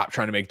like, stop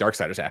trying to make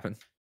Darksiders happen.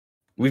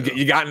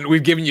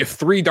 We've given you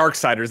 3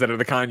 Darksiders that are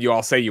the kind you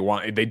all say you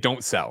want. They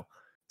don't sell.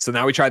 So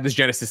now we tried this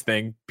Genesis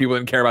thing. People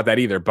didn't care about that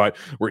either. But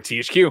we're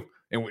THQ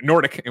and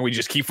Nordic, and we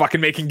just keep fucking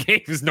making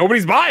games.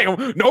 Nobody's buying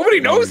them. Nobody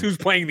knows who's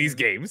playing these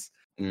games.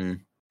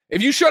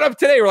 If you showed up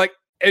today, we're like,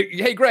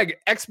 hey, Greg,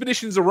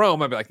 Expeditions of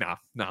Rome. I'd be like, no,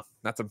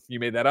 you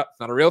made that up.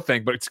 Not a real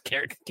thing, but it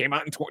came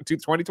out in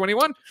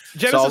 2021.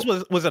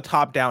 Genesis was a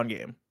top-down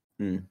game,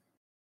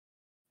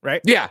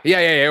 right? Yeah.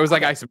 It was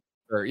like it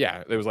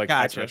was like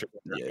gotcha.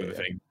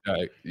 Thing.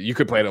 You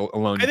could play it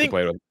alone.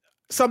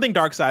 Something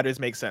Darksiders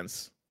makes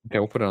sense. Okay,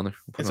 we'll put it on there.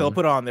 We'll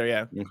put it on there.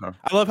 Yeah. Okay.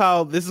 I love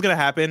how this is gonna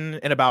happen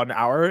in about an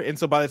hour, and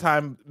so by the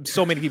time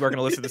so many people are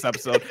gonna listen to this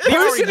episode, they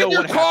you're already sitting know in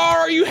your what car.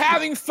 Are you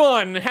having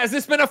fun? Has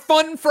this been a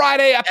fun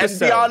Friday episode? And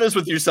be honest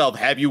with yourself.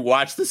 Have you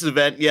watched this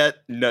event yet?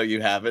 No,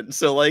 you haven't.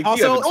 So like,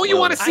 Also, you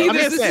want to see I'm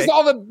this?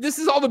 gonna This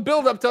is all the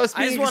build up to us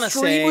I just being wanna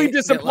extremely say that,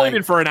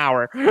 disappointed for an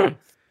hour.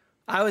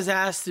 I was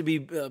asked to be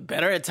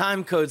better at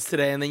time codes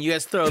today, and then you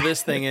guys throw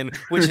this thing in,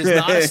 which is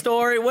not a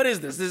story. What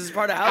is this? This is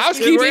part of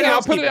housekeeping.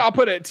 I'll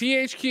put it.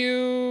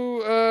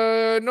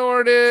 THQ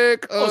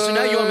Nordic. So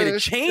now you want me to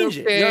change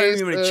it?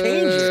 You want me to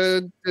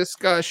change it?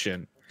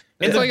 Discussion.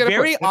 It's a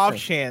very off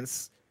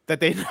chance that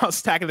they now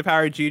Stacking the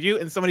Power of Juju,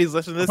 and somebody's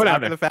listening to this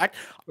after the fact.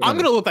 I'm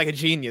gonna look like a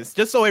genius,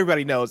 just so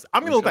everybody knows.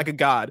 I'm gonna look like a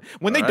god.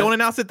 When they don't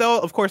announce it, though,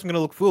 of course I'm gonna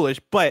look foolish,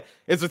 but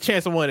it's a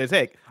chance I'm willing to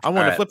take. I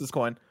want to flip this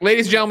coin.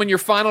 Ladies and gentlemen, your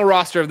final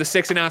roster of the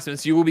 6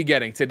 announcements you will be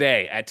getting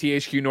today at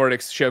THQ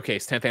Nordic's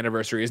Showcase 10th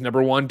anniversary is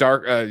number 1,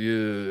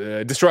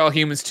 Destroy All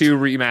Humans 2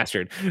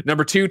 remastered.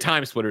 Number 2,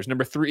 Time Splitters.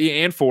 Number 3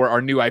 and 4 are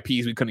new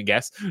IPs we couldn't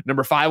guess.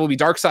 Number 5 will be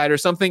Darksider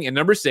something, and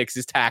number 6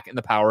 is Tak and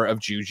the Power of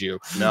Juju.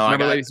 No,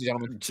 remember, ladies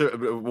and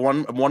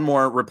gentlemen, one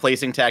more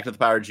replacing Tak to the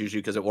Power of Juju,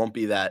 because it won't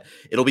be that.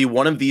 It'll be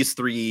one of these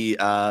 3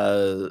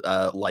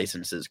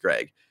 licenses,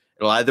 Greg.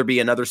 It'll either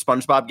be another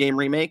SpongeBob game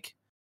remake,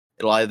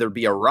 it'll either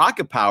be a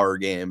Rocket Power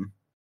game,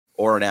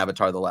 or an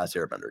Avatar: The Last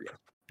Airbender game.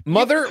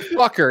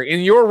 Motherfucker,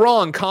 and you're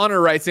wrong. Connor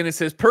writes in and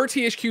says, per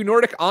THQ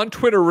Nordic on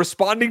Twitter,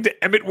 responding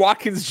to Emmett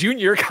Watkins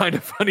Jr., kind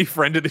of funny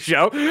friend of the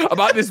show,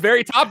 about this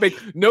very topic,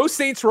 no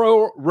Saints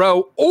Row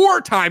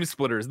or Time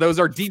Splitters. Those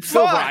are Deep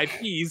Silver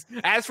IPs.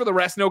 As for the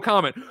rest, no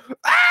comment.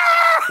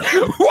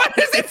 What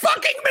does it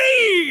fucking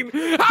mean?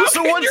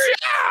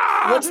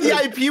 What's the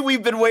IP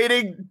we've been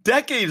waiting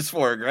decades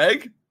for,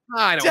 Greg?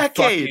 I don't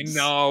fucking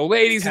know.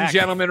 Ladies and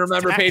gentlemen,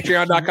 remember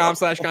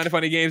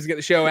patreon.com/kindoffunnygames to get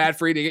the show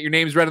ad-free, to get your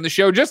names read on the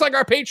show, just like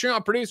our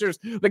Patreon producers,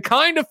 the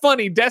Kind of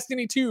Funny,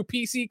 Destiny 2,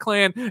 PC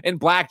Clan, and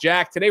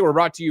Blackjack. Today we're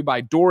brought to you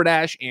by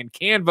DoorDash and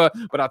Canva,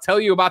 but I'll tell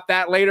you about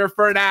that later.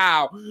 For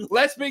now,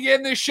 let's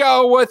begin the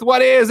show with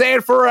what is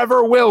and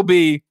forever will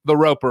be the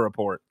Roper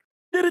Report.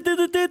 Time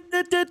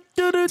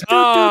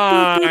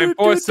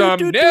for some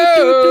news.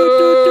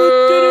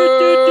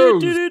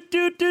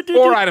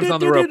 4 items on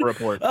the Roper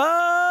Report.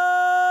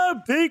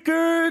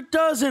 Baker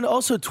doesn't.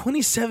 Also,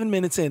 27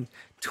 minutes in.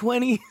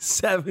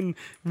 27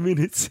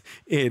 minutes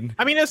in.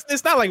 I mean,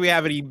 it's not like we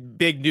have any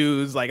big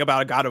news like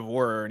about God of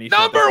War or anything.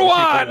 Number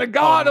 1, the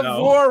God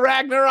of War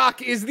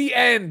Ragnarok is the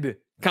end.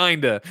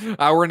 Kinda.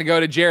 We're going to go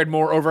to Jared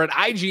Moore over at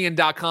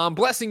IGN.com.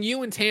 Blessing,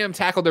 you and Tam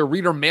tackled their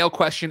reader mail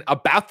question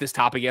about this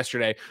topic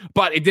yesterday,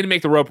 but it didn't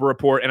make the Roper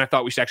Report, and I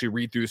thought we should actually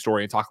read through the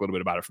story and talk a little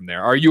bit about it from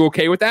there. Are you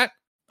okay with that?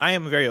 I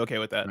am very okay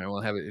with that. All right,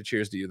 we'll have it.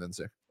 Cheers to you then,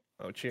 sir.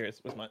 Oh, cheers.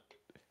 What's my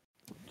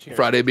cheers.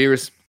 Friday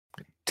beers,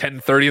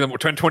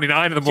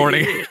 10:29 in the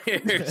morning.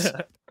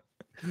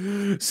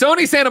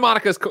 Sony Santa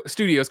Monica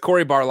Studios'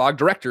 Cory Barlog,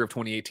 director of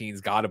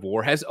 2018's God of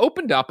War, has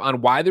opened up on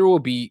why there will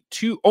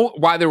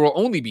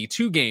only be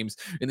 2 games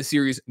in the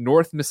series'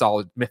 Norse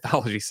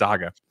mythology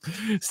saga,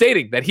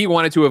 stating that he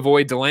wanted to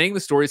avoid delaying the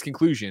story's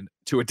conclusion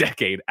to a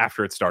decade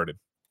after it started.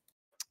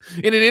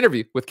 In an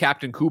interview with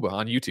Captain Kuba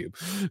on YouTube,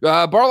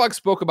 Barlog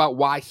spoke about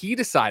why he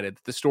decided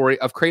that the story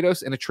of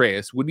Kratos and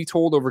Atreus would be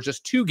told over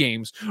just 2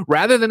 games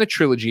rather than a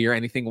trilogy or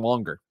anything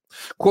longer.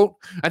 Quote,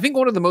 I think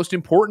one of the most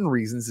important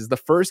reasons is the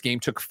first game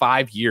took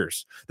 5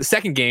 years. The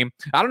second game,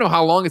 I don't know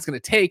how long it's going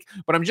to take,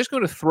 but I'm just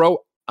going to throw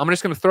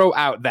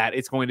out that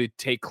it's going to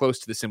take close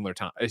to a similar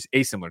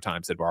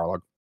time, said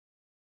Barlog.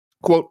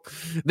 Quote,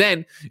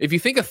 then, if you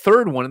think a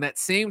third one in that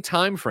same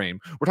time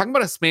frame, we're talking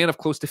about a span of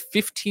close to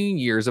 15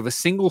 years of a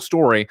single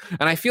story,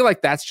 and I feel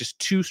like that's just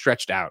too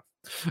stretched out.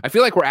 I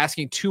feel like we're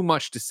asking too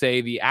much to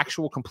say the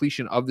actual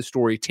completion of the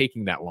story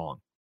taking that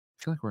long.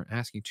 I feel like we're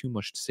asking too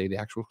much to say the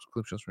actual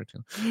completion of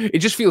the story. It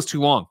just feels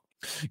too long.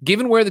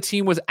 Given where the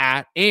team was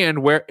at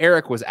and where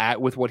Eric was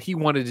at with what he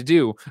wanted to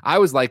do, I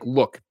was like,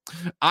 look,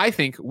 I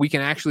think we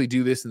can actually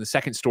do this in the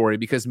second story,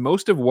 because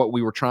most of what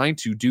we were trying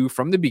to do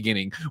from the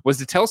beginning was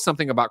to tell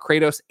something about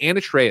Kratos and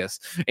Atreus,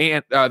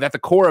 and that the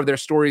core of their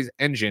story's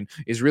engine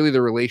is really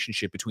the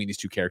relationship between these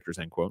two characters,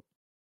 end quote.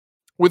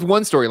 With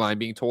one storyline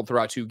being told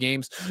throughout 2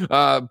 games,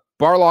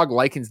 Barlog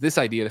likens this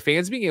idea to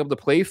fans being able to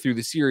play through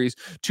the series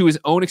to his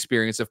own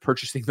experience of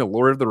purchasing the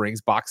Lord of the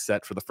Rings box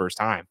set for the first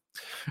time.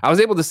 I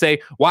was able to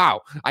say,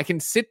 wow, I can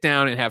sit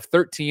down and have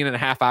 13 and a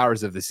half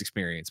hours of this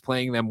experience,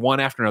 playing them one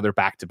after another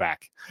back to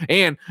back.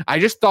 And I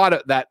just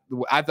thought that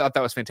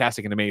was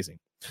fantastic and amazing.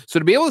 So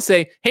to be able to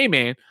say, hey,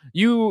 man,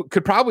 you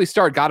could probably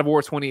start God of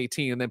War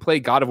 2018 and then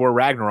play God of War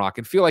Ragnarok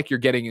and feel like you're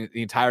getting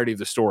the entirety of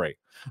the story.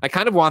 I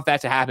kind of want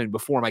that to happen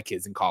before my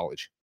kids in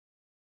college.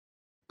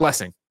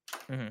 Blessing.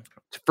 Mm-hmm.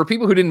 For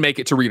people who didn't make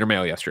it to Reader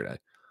Mail yesterday,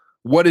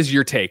 what is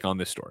your take on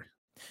this story?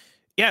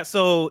 Yeah,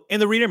 so in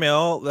the Reader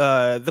Mail,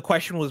 the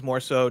question was more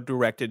so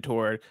directed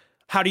toward,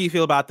 how do you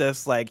feel about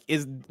this? Like,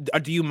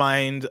 do you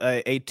mind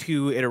a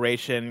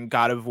 2-iteration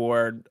God of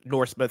War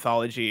Norse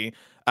mythology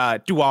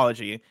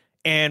duology?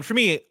 And for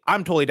me,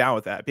 I'm totally down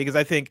with that, because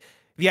I think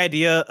the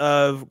idea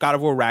of God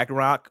of War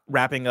Ragnarok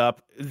wrapping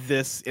up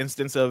this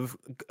instance of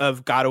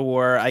God of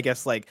War, I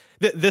guess, like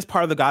this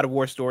part of the God of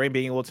War story, and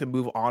being able to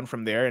move on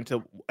from there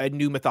into a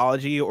new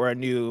mythology or a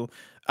new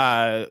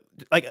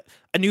like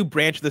a new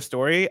branch of the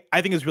story,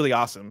 I think is really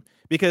awesome.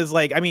 Because,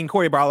 like, I mean,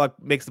 Cory Barlog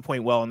makes the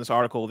point well in this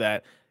article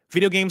that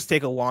video games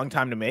take a long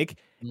time to make.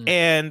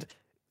 And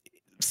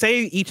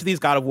say each of these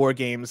God of War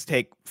games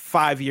take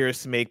 5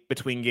 years to make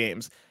between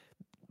games.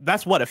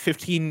 That's what, a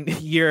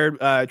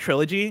 15-year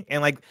trilogy.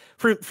 And like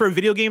for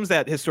video games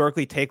that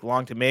historically take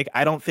long to make,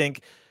 I don't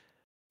think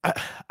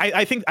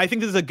I think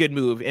this is a good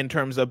move in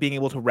terms of being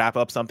able to wrap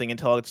up something and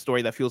tell a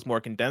story that feels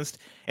more condensed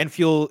and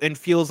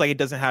feels like it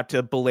doesn't have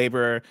to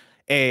belabor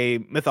a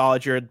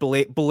mythology or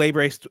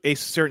belabor a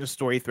certain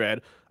story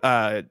thread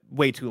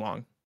way too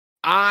long.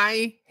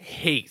 I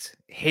hate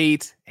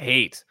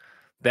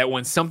that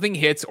when something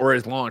hits or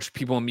is launched,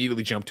 people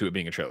immediately jump to it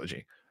being a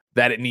trilogy.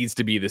 That it needs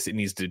to be this, it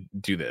needs to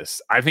do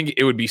this. I think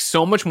it would be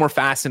so much more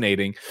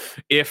fascinating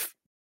if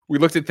we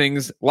looked at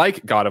things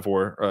like God of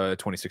War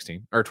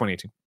 2016 or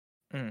 2018.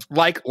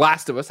 Like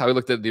Last of Us, how we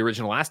looked at the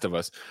original Last of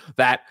Us,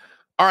 that,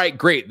 all right,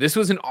 great, this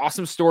was an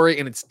awesome story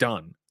and it's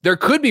done. There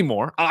could be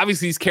more.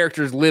 Obviously, these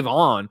characters live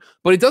on,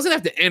 but it doesn't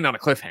have to end on a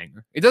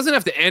cliffhanger. It doesn't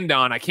have to end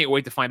on, I can't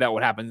wait to find out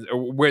what happens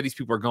or where these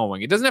people are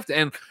going. It doesn't have to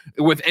end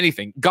with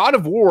anything. God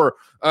of War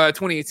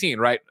 2018,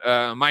 right?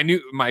 My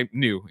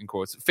new, in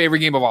quotes, favorite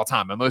game of all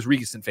time, my most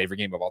recent favorite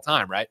game of all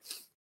time, right?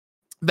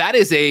 That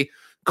is a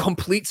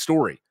complete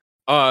story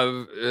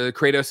of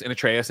Kratos and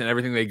Atreus and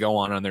everything they go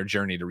on their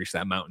journey to reach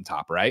that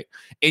mountaintop, right?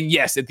 And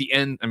yes, at the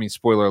end, I mean,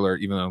 spoiler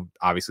alert, even though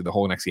obviously the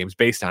whole next game is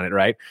based on it,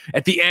 right?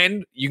 At the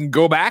end, you can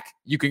go back,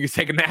 you can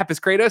take a nap as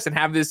Kratos and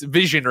have this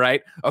vision,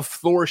 right, of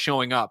Thor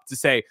showing up to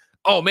say,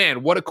 oh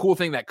man, what a cool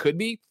thing that could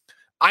be.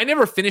 I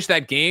never finished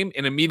that game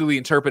and immediately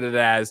interpreted it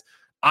as,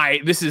 I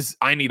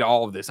need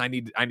all of this. I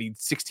need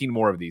 16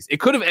 more of these. It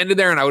could have ended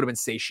there and I would have been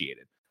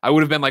satiated. I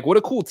would have been like, what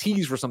a cool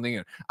tease for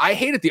something. I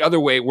hate it the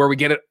other way, where we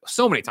get it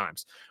so many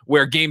times,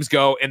 where games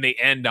go and they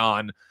end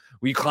on,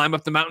 we climb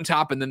up the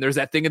mountaintop and then there's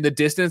that thing in the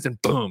distance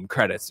and boom,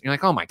 credits. You're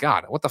like, oh my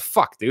God, what the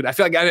fuck, dude? I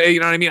feel like, you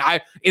know what I mean?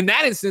 In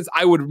that instance,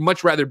 I would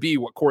much rather be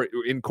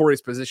in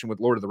Corey's position with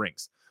Lord of the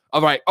Rings.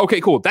 Of like, okay,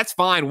 cool. That's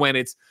fine when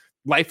it's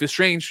Life is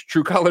Strange,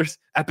 True Colors,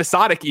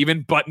 episodic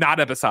even, but not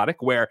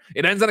episodic, where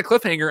it ends on a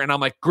cliffhanger and I'm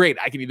like, great,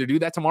 I can either do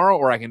that tomorrow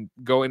or I can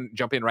go and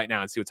jump in right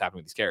now and see what's happening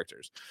with these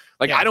characters.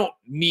 Like, yeah. I don't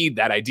need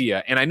that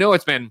idea. And I know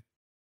it's been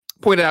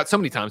pointed out so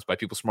many times by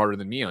people smarter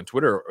than me on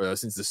Twitter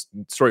since this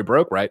story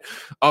broke, right,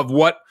 of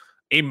what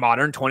a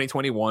modern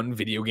 2021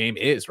 video game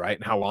is, right?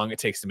 And how long it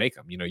takes to make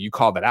them. You know, you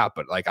called that out,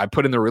 but like I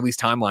put in the release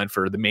timeline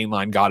for the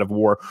mainline God of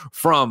War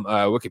from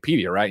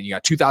Wikipedia, right? You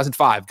got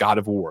 2005 God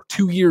of War,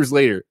 2 years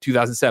later,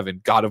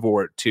 2007 God of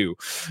War 2,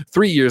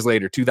 3 years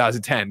later,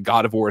 2010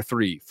 God of War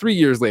 3, 3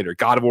 years later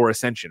God of War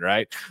Ascension,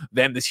 right?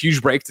 Then this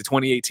huge break to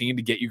 2018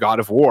 to get you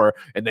God of War,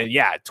 and then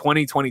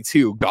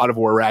 2022 God of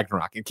War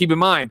Ragnarok. And keep in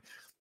mind,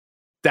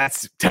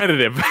 that's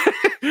tentative.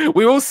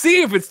 We will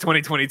see if it's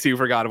 2022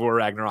 for God of War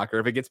Ragnarok or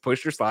if it gets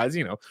pushed or slides,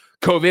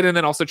 COVID, and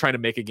then also trying to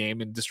make a game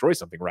and destroy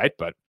something, right?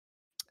 But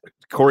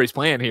Corey's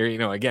plan here,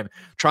 again,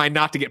 trying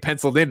not to get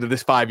penciled into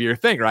this 5-year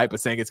thing, right? But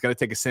saying it's going to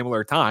take a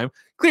similar time.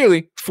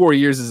 Clearly, 4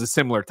 years is a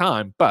similar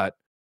time, but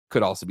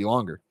could also be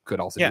longer. Could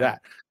also be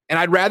that. And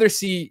I'd rather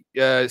see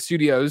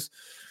studios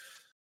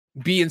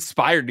be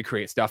inspired to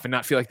create stuff and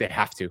not feel like they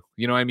have to.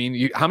 You know what I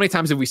mean? How many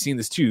times have we seen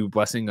this too?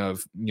 Blessing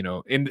of,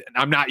 and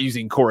I'm not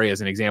using Corey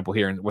as an example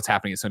here and what's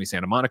happening at Sony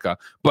Santa Monica,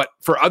 but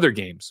for other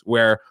games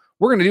where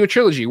we're going to do a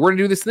trilogy, we're going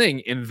to do this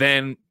thing. And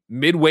then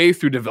midway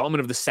through development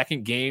of the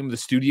second game, the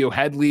studio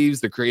head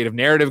leaves, the creative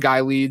narrative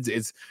guy leads.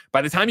 It's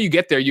by the time you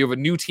get there, you have a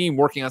new team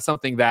working on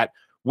something that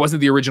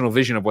wasn't the original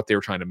vision of what they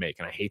were trying to make.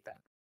 And I hate that.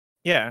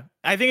 Yeah,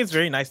 I think it's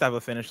very nice to have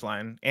a finish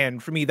line.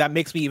 And for me, that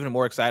makes me even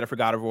more excited for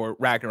God of War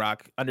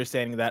Ragnarok,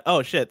 understanding that,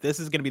 oh shit, this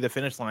is going to be the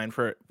finish line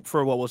for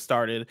what was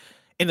started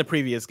in the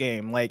previous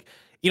game. Like,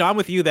 I'm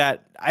with you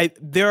that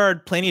there are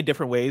plenty of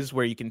different ways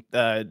where you can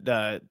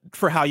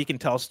for how you can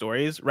tell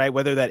stories, right?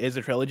 Whether that is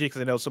a trilogy,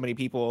 because I know so many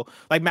people,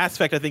 like Mass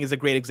Effect, I think is a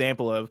great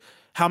example of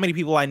how many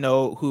people I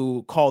know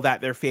who call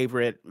that their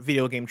favorite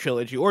video game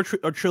trilogy or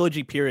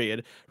trilogy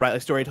period, right?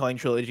 Like storytelling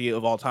trilogy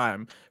of all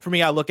time. For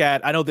me,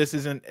 I know this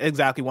isn't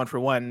exactly one for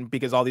one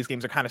because all these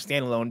games are kind of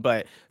standalone,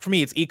 but for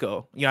me, it's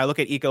Ico. I look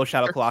at Ico,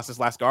 Shadow Colossus,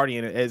 Last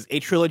Guardian as a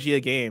trilogy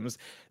of games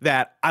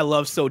that I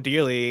love so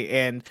dearly,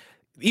 and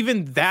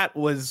even that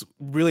was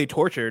really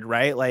tortured,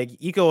 right? Like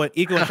Ico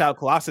and Shadow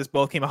Colossus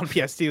both came out on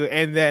PS2,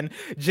 and then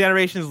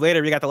generations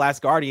later we got The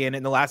Last Guardian,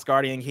 and The Last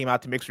Guardian came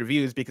out to mixed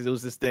reviews because it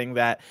was this thing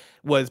that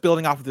was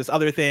building off of this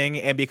other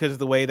thing, and because of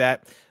the way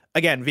that,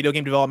 again, video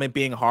game development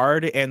being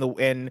hard and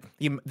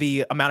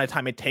the amount of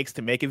time it takes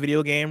to make a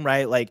video game,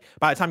 right? Like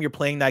by the time you're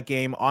playing that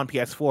game on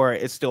PS4,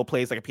 it still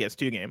plays like a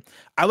PS2 game.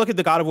 I look at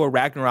the God of War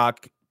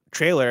Ragnarok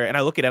trailer and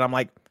I look at it, I'm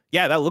like,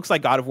 yeah, that looks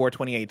like God of War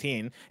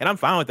 2018, and I'm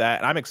fine with that,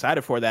 and I'm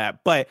excited for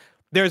that. But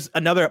there's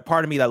another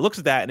part of me that looks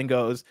at that and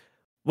goes,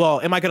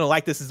 well, am I going to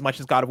like this as much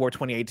as God of War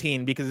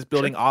 2018 because it's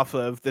building off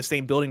of the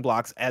same building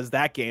blocks as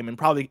that game and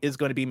probably is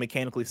going to be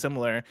mechanically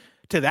similar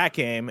to that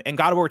game. And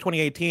God of War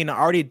 2018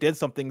 already did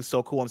something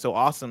so cool and so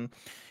awesome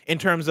in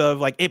terms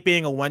of like it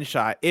being a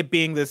one-shot, it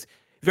being this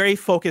very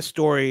focused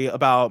story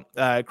about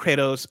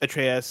Kratos,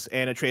 Atreus,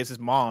 and Atreus'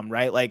 mom,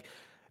 right? Like,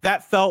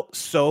 that felt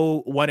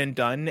so one and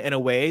done in a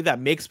way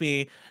that makes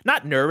me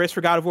not nervous for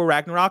God of War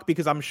Ragnarok,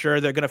 because I'm sure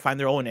they're going to find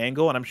their own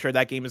angle, and I'm sure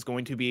that game is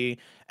going to be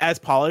as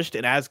polished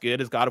and as good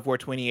as God of War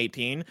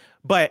 2018.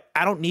 But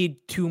I don't need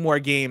two more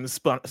games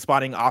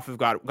spawning off of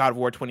God of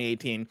War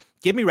 2018.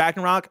 Give me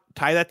Ragnarok,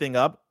 tie that thing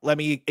up, let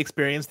me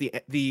experience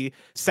the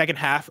second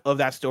half of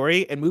that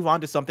story, and move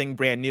on to something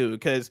brand new.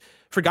 Because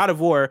for God of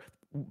War,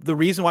 the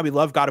reason why we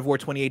love God of War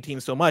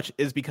 2018 so much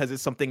is because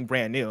it's something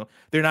brand new.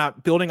 They're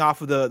not building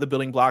off of the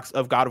building blocks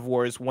of God of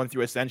Wars 1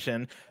 through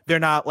Ascension. They're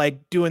not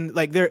like doing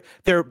like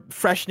they're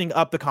freshening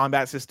up the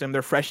combat system.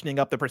 They're freshening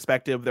up the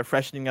perspective. They're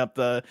freshening up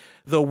the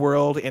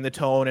world and the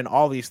tone and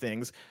all these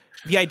things.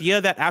 The idea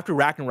that after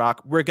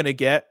Ragnarok, we're going to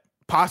get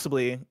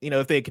possibly,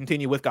 if they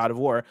continue with God of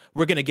War,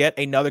 we're going to get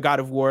another God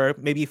of War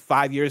maybe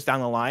 5 years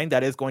down the line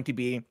that is going to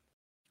be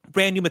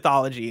brand new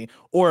mythology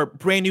or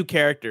brand new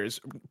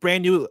characters,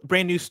 brand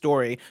new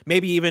story,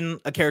 maybe even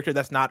a character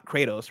that's not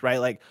Kratos, right?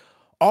 Like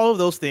all of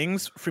those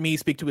things for me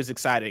speak to as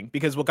exciting,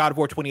 because what God of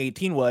War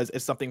 2018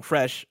 is something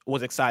fresh,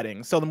 was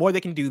exciting. So the more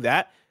they can do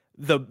that,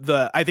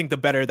 I think the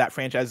better that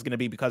franchise is going to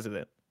be because of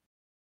it.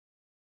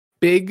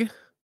 Big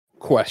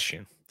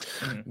question.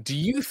 Do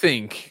you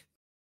think,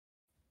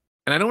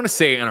 and I don't want to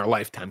say in our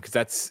lifetime because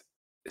that's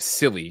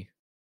silly,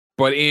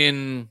 but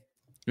in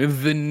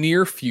the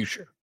near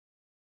future,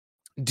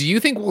 do you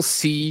think we'll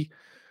see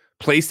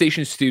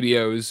PlayStation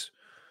Studios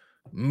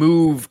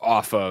move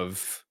off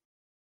of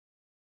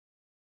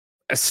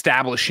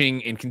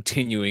establishing and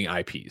continuing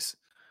IPs?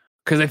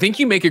 Because I think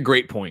you make a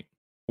great point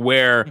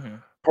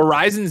where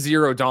Horizon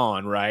Zero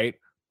Dawn, right?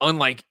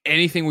 Unlike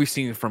anything we've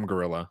seen from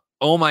Guerrilla,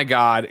 oh my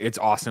God, it's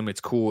awesome,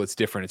 it's cool, it's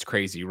different, it's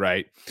crazy,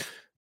 right?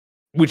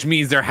 Which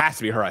means there has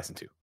to be Horizon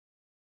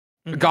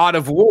 2. God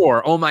of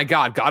War, oh my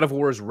God, God of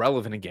War is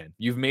relevant again.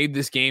 You've made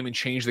this game and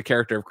changed the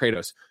character of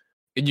Kratos.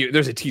 And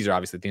there's a teaser,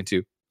 obviously, at the end,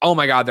 too. Oh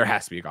my God, there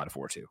has to be a God of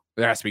War 2.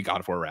 There has to be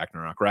God of War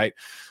Ragnarok, right?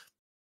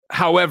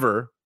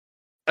 However,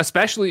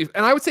 especially,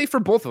 and I would say for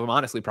both of them,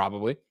 honestly,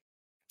 probably,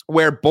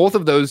 where both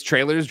of those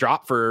trailers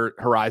drop for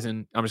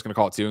Horizon, I'm just going to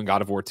call it 2, and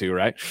God of War 2,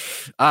 right?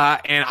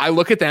 And I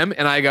look at them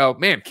and I go,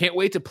 man, can't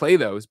wait to play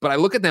those. But I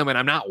look at them and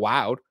I'm not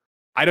wowed.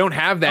 I don't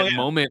have that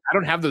moment. I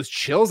don't have those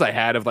chills I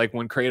had of like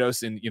when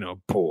Kratos and,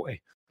 boy,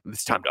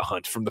 it's time to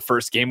hunt from the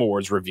first Game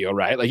Awards reveal,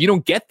 right? Like you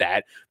don't get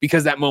that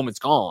because that moment's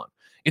gone.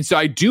 And so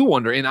I do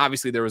wonder, and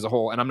obviously there was a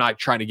whole, and I'm not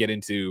trying to get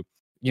into,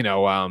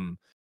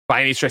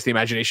 by any stretch of the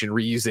imagination,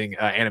 reusing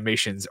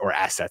animations or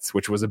assets,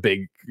 which was a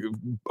big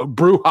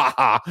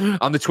brouhaha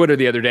on the Twitter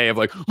the other day of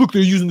like, look,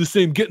 they're using the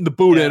same getting the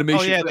boat animation.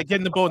 Oh yeah, they're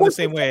getting the boat in the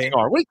same way.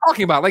 What are you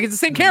talking about? Like it's the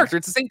same character,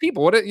 it's the same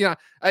people.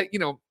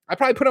 I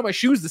probably put on my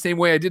shoes the same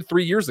way I did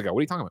 3 years ago. What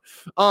are you talking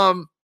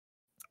about?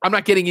 I'm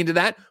not getting into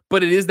that,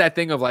 but it is that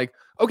thing of like,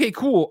 okay,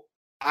 cool.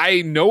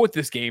 I know what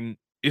this game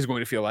is going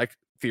to feel like.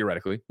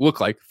 Look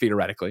like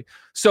theoretically.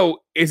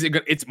 So it's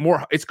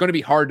going to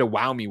be hard to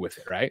wow me with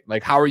it, right?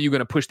 Like, how are you going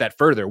to push that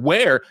further?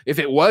 Where if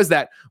it was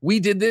that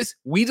we did this,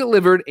 we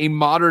delivered a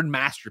modern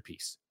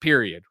masterpiece,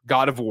 period.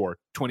 God of War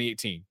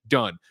 2018,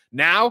 done.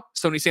 Now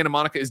Sony Santa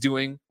Monica is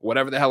doing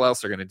whatever the hell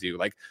else they're going to do.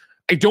 Like,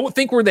 I don't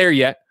think we're there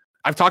yet.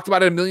 I've talked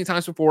about it a million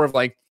times before of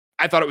like,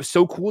 I thought it was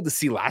so cool to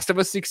see Last of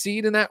Us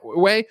succeed in that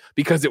way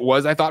because it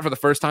was, I thought for the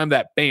first time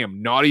that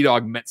bam, Naughty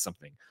Dog meant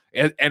something.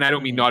 And I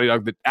don't mean Naughty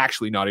Dog, but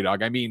actually Naughty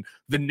Dog. I mean,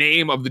 the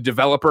name of the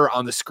developer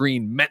on the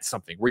screen meant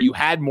something, where you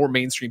had more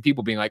mainstream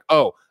people being like,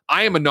 oh,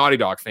 I am a Naughty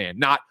Dog fan,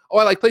 not, oh,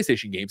 I like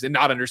PlayStation games, and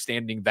not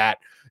understanding that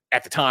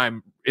at the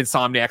time,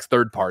 Insomniac's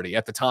third party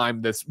at the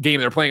time this game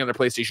they're playing on their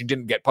PlayStation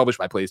didn't get published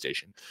by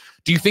PlayStation.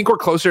 Do you think we're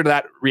closer to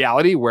that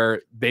reality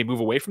where they move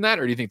away from that,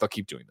 or do you think they'll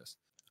keep doing this?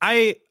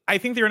 I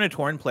think they're in a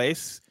torn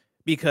place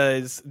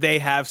because they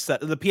have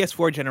the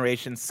PS4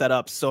 generation set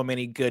up so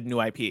many good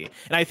new IP.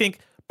 And I think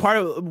part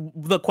of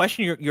the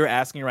question you're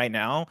asking right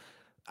now,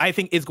 I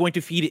think is going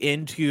to feed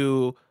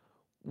into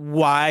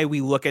why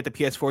we look at the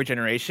PS4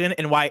 generation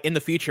and why in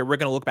the future we're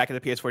going to look back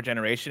at the PS4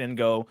 generation and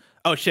go,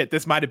 oh shit,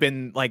 this might have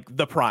been like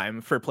the prime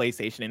for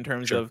PlayStation in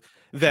terms of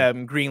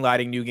them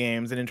greenlighting new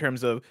games and in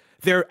terms of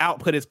their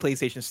output as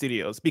PlayStation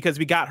Studios, because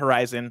we got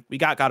Horizon, we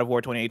got God of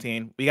War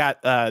 2018, we got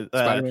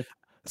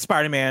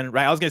Spider-Man,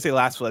 right? I was going to say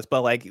Last of Us,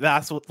 but like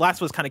Last of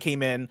Us kind of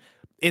came in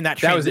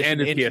that was the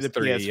end of into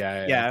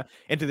PS3,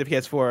 into the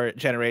PS4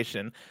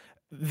 generation.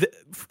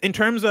 In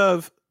terms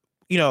of,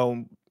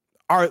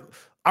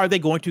 are they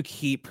going to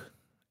keep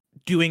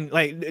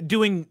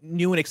doing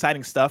new and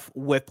exciting stuff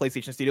with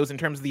PlayStation Studios in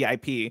terms of the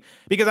IP?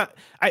 Because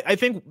I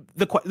think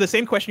the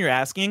same question you're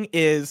asking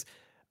is,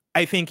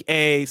 I think,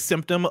 a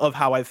symptom of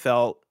how I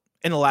felt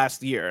in the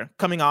last year,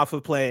 coming off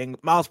of playing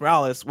Miles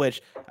Morales,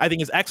 which I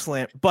think is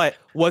excellent, but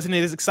wasn't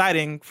it as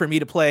exciting for me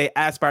to play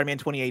as Spider-Man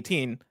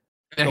 2018?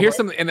 And here's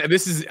something, and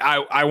this is,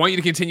 I want you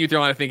to continue with your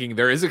line of thinking.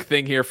 There is a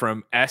thing here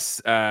from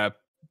Sepsi?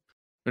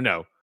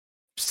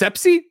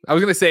 I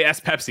was going to say S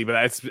Pepsi, but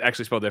that's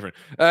actually spelled different.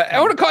 I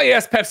want to call you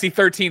S Pepsi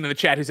 13 in the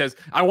chat, who says,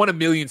 I want 1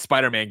 million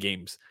Spider-Man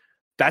games.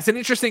 That's an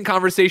interesting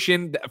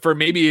conversation for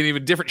maybe an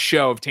even different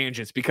show of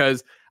tangents,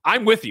 because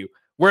I'm with you.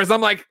 Whereas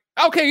I'm like,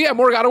 okay, yeah,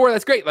 more God of War,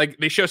 that's great. Like,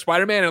 they show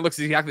Spider-Man and it looks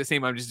exactly the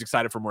same. I'm just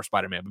excited for more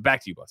Spider-Man. But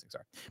back to you, Blessing.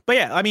 Sorry. But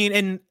yeah, I mean,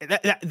 and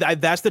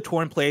that's the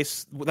torn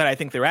place that I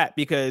think they're at,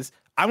 because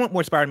I want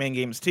more Spider-Man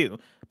games too.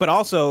 But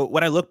also,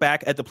 when I look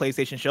back at the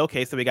PlayStation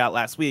Showcase that we got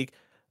last week,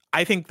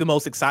 I think the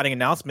most exciting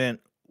announcement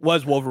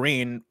was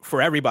Wolverine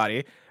for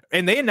everybody.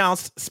 And they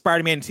announced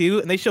Spider-Man 2,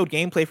 and they showed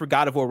gameplay for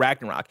God of War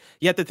Ragnarok.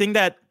 Yet the thing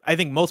that I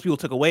think most people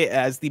took away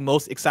as the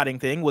most exciting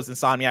thing was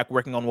Insomniac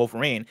working on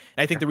Wolverine.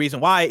 And I think the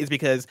reason why is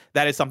because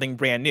that is something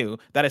brand new.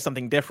 That is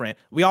something different.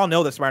 We all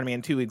know that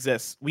Spider-Man 2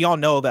 exists. We all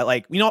know that,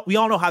 like, we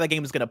all know how that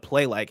game is going to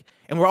play like.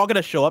 And we're all going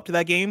to show up to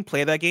that game,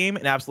 play that game,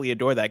 and absolutely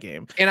adore that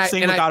game.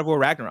 Same with God of War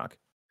Ragnarok.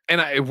 And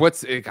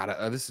this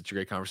is such a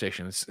great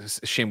conversation. It's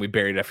a shame we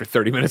buried it after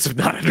 30 minutes of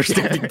not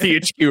understanding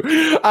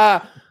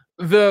THQ.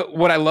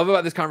 What I love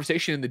about this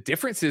conversation and the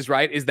differences,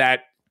 right, is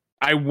that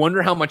I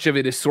wonder how much of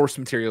it is source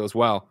material as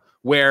well,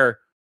 where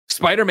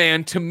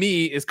Spider-Man to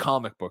me is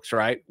comic books,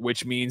 right?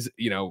 Which means,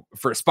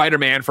 for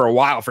Spider-Man for a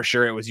while, for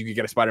sure, it was you could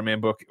get a Spider-Man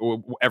book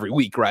every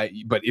week, right?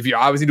 But if you're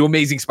always into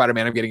Amazing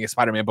Spider-Man, I'm getting a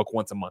Spider-Man book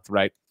once a month,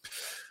 right?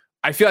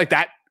 I feel like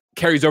that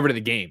carries over to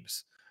the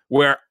games,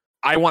 where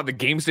I want the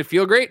games to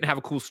feel great and have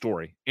a cool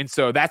story. And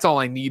so that's all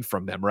I need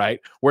from them, right?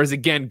 Whereas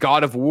again,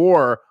 God of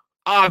War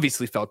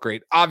obviously felt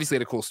great, obviously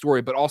had a cool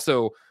story, but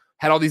also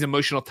had all these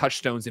emotional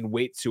touchstones and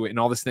weight to it and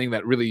all this thing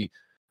that really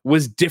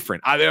was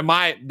different.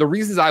 The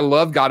reasons I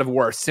love God of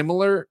War are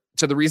similar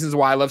to the reasons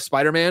why I love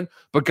Spider-Man,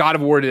 but God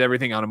of War did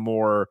everything on a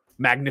more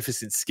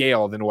magnificent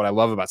scale than what I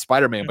love about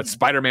Spider-Man. But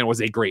Spider-Man was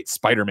a great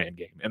Spider-Man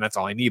game, and that's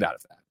all I need out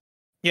of that.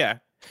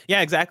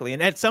 Yeah, exactly.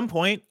 And at some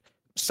point,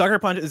 Sucker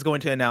Punch is going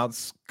to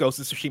announce Ghost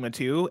of Tsushima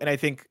 2, and I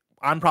think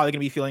I'm probably going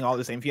to be feeling all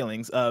the same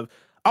feelings of,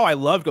 oh, I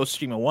love Ghost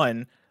of Tsushima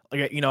 1.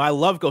 Like, I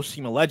love Ghost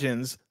of Tsushima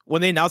Legends.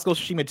 When they announce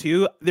Ghost of Tsushima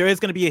 2, there is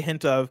going to be a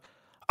hint of,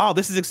 oh,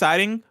 this is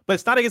exciting, but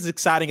it's not as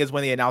exciting as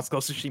when they announced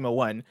Ghost of Tsushima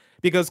 1,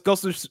 because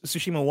Ghost of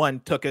Tsushima 1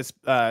 took us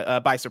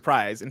by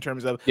surprise in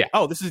terms of,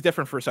 oh, this is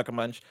different for Sucker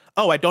Punch.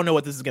 Oh, I don't know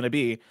what this is going to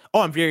be. Oh,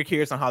 I'm very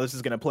curious on how this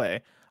is going to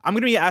play. I'm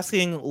going to be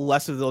asking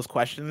less of those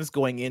questions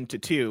going into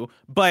 2,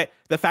 but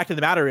the fact of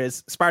the matter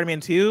is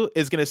Spider-Man 2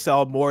 is going to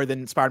sell more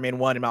than Spider-Man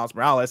 1 and Miles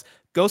Morales.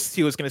 Ghost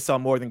 2 is going to sell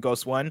more than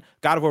Ghost 1.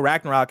 God of War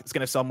Ragnarok is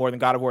going to sell more than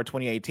God of War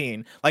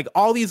 2018. Like,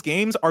 all these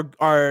games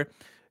are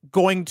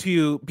going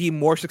to be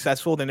more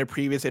successful than their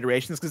previous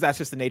iterations, because that's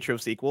just the nature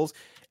of sequels.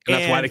 And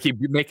that's why they keep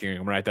making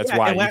them, right? That's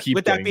why you keep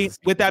with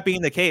that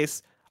being the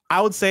case, I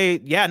would say,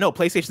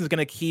 PlayStation is going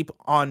to keep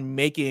on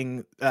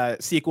making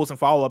sequels and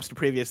follow-ups to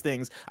previous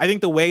things. I think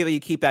the way that you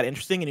keep that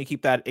interesting and you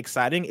keep that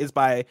exciting is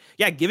by,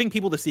 giving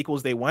people the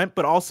sequels they want,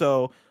 but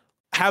also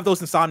have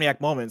those Insomniac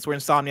moments where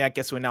Insomniac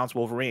gets to announce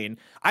Wolverine.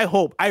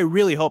 I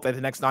really hope that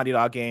the next Naughty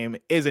Dog game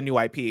is a new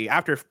IP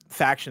after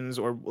Factions,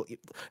 or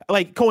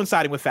like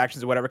coinciding with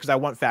Factions or whatever, because I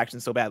want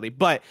Factions so badly.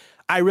 But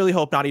I really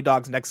hope Naughty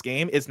Dog's next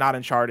game is not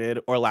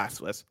Uncharted or Last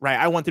of Us, right?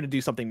 I want them to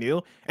do something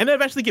new and then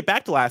eventually get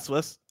back to Last of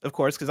Us, of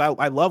course, because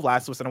I love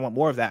Last of Us and I want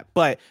more of that.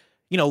 But,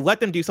 let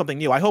them do something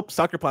new. I hope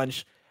Sucker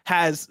Punch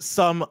has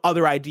some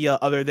other idea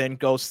other than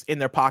Ghosts in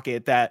their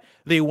pocket that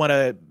they want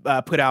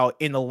to put out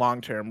in the long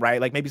term, right?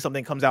 Like maybe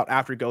something comes out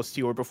after Ghost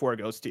 2 or before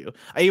Ghost 2.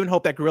 I even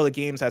hope that Guerrilla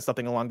Games has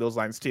something along those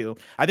lines too.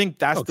 I think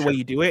that's the way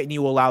you do it, and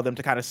you allow them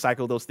to kind of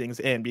cycle those things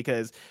in,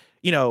 because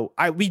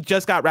we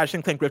just got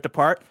Ratchet & Clank Rift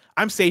Apart.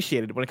 I'm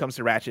satiated when it comes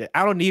to Ratchet.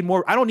 I don't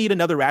need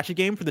another Ratchet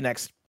game for the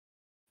next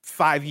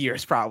 5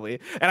 years probably.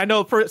 And I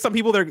know for some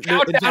people they're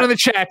down in the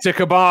chat to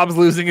Kebab's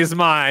losing his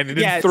mind. And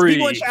yeah, 3,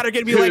 people in chat are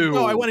gonna be like,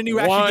 no, I want a new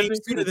Ratchet game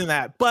sooner than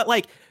that. But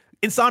like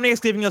Insomniac's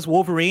giving us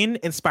Wolverine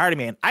and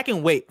Spider-Man. I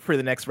can wait for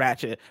the next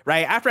Ratchet,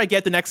 right? After I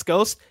get the next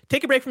Ghost,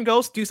 take a break from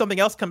Ghost, do something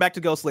else, come back to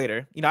Ghost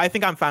later. You know, I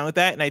think I'm fine with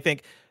that, and I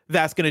think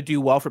that's going to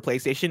do well for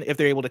PlayStation if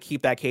they're able to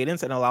keep that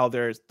cadence and allow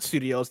their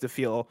studios to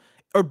feel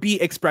or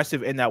be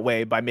expressive in that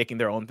way by making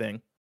their own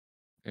thing.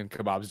 And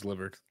Kebab's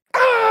delivered.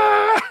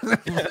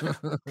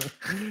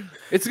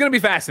 It's going to be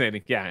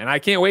fascinating. Yeah, and I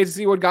can't wait to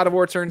see what God of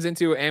War turns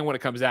into and when it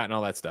comes out and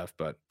all that stuff,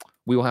 but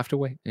we will have to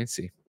wait and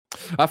see.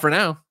 For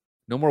now,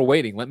 no more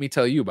waiting. Let me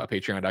tell you about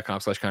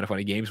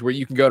patreon.com/kindoffunnygames, where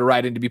you can go to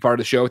write in to be part of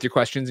the show with your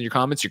questions and your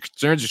comments, your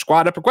concerns, your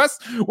squad up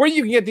requests, where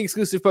you can get the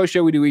exclusive post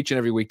show we do each and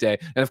every weekday.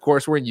 And of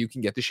course, where you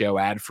can get the show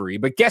ad free.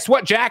 But guess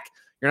what, Jack?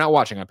 You're not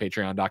watching on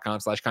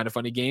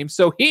patreon.com/kindoffunnygames.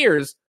 So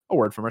here's a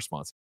word from our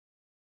sponsor.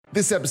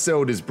 This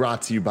episode is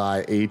brought to you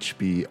by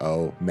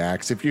HBO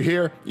Max. If you're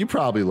here, you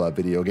probably love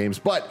video games,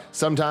 but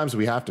sometimes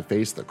we have to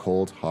face the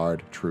cold,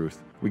 hard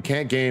truth. We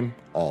can't game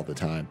all the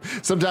time.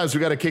 Sometimes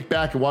we got to kick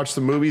back and watch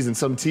some movies and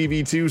some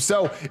TV too.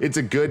 So it's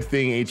a good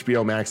thing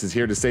HBO Max is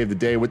here to save the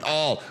day with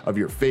all of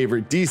your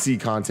favorite DC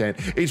content.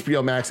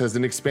 HBO Max has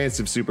an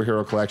expansive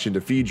superhero collection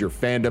to feed your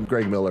fandom.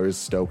 Greg Miller is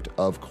stoked,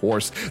 of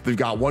course. They've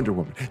got Wonder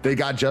Woman, they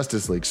got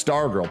Justice League,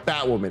 Stargirl,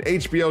 Batwoman,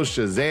 HBO,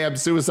 Shazam,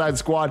 Suicide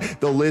Squad.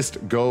 The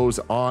list goes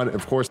on,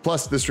 of course.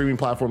 Plus, the streaming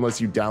platform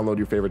lets you download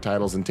your favorite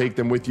titles and take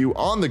them with you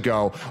on the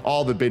go.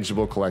 All the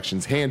bingeable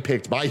collections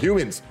handpicked by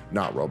humans,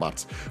 not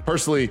robots.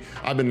 Personally,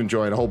 I've been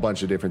enjoying a whole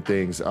bunch of different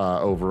things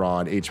over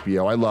on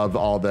HBO. I love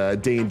all the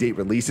day and date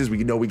releases.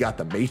 We know we got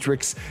The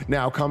Matrix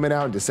now coming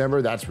out in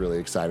December. That's really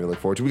exciting to look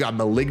forward to. We got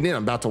Malignant.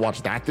 I'm about to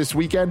watch that this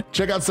weekend.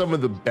 Check out some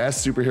of the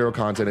best superhero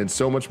content and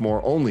so much more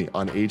only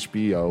on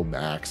HBO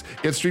Max.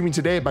 Get streaming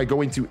today by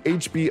going to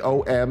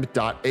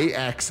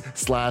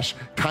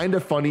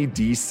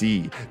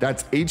hbom.ax/kindafunnydc.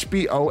 That's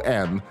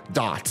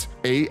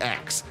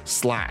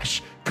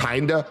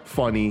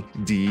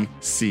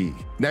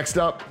hbom.ax/kindafunnydc. Next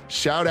up,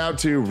 shout out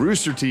to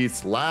Rooster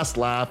Teeth's Last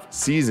Laugh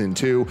Season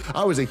 2.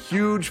 I was a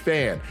huge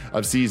fan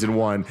of Season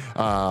 1,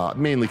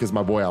 mainly because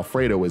my boy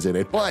Alfredo was in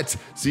it. But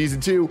Season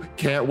 2,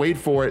 can't wait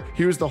for it.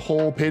 Here's the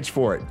whole pitch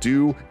for it.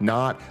 Do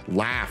not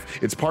laugh.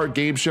 It's part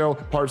game show,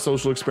 part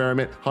social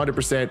experiment,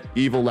 100%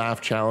 evil laugh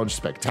challenge,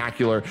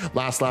 spectacular.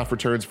 Last Laugh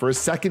returns for a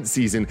second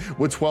season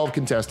with 12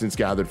 contestants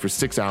gathered for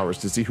 6 hours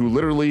to see who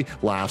literally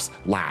laughs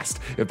last.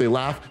 If they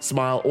laugh,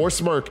 smile, or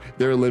smirk,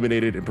 they're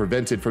eliminated and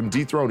prevented from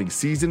dethroning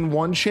Season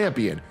 1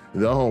 champion,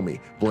 the homie,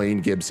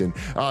 Blaine Gibson.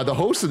 The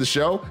host of the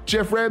show,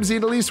 Jeff Ramsey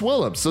and Elise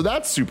Willems. So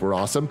that's super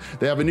awesome.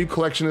 They have a new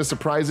collection of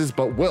surprises,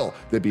 but will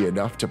there be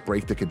enough to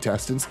break the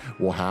contestants?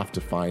 We'll have to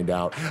find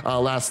out.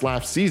 Last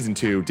Laugh Season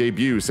 2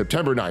 debuts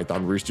September 9th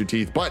on Rooster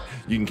Teeth, but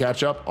you can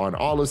catch up on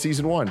all of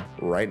Season 1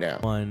 right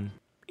now.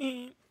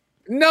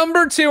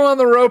 Number 2 on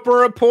the Roper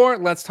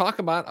Report. Let's talk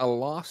about a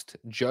Lost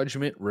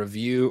Judgment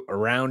review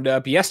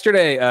roundup.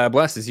 Yesterday,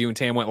 blessed as you and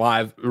Tam went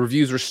live,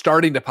 reviews were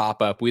starting to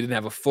pop up. We didn't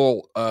have a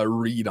full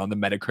read on the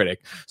Metacritic.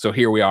 So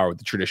here we are with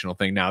the traditional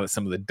thing now that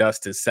some of the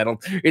dust has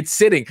settled. It's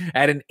sitting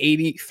at an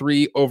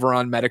 83 over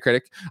on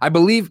Metacritic. I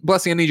believe,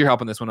 Blessing, I need your help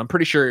on this one. I'm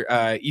pretty sure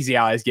Easy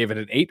Allies gave it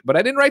an 8, but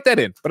I didn't write that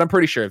in. But I'm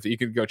pretty sure if you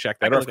could go check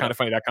that. Or if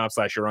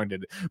kindoffunny.com/Sharon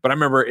did it. But I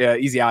remember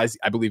Easy Allies,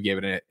 I believe, gave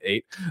it an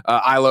 8.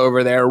 Isla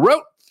over there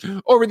wrote,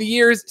 over the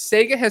years,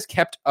 Sega has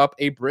kept up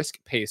a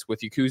brisk pace with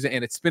Yakuza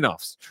and its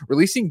spin-offs,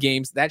 releasing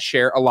games that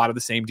share a lot of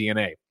the same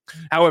DNA.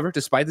 However,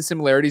 despite the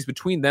similarities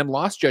between them,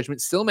 Lost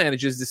Judgment still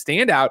manages to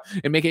stand out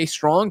and make a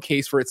strong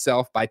case for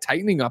itself by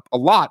tightening up a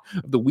lot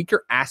of the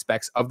weaker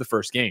aspects of the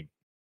first game.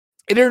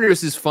 It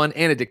introduces fun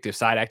and addictive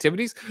side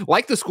activities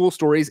like the school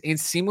stories and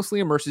seamlessly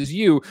immerses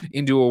you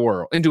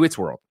into its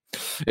world.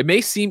 It may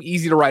seem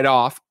easy to write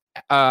off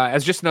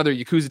as just another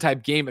Yakuza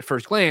type game at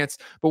first glance,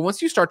 but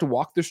once you start to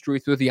walk the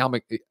streets with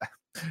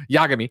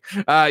Yagami,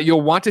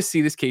 you'll want to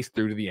see this case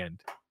through to the end.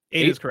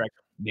 8 is correct.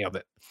 Nailed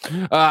it.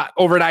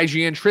 Over at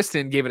IGN,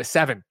 Tristan gave it a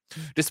 7.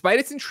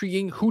 Despite its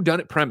intriguing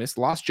whodunit premise,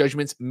 Lost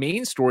Judgment's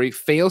main story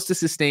fails to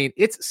sustain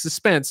its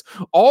suspense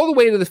all the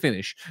way to the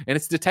finish, and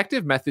its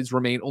detective methods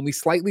remain only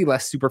slightly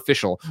less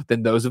superficial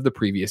than those of the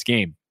previous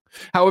game.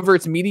 However,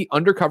 its meaty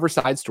undercover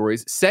side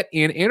stories set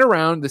in and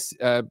around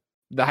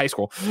the high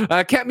school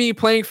kept me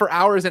playing for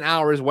hours and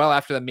hours well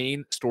after the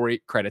main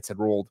story credits had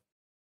rolled.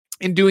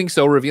 In doing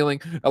so,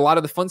 revealing a lot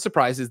of the fun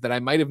surprises that I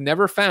might have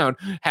never found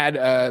had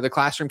the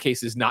classroom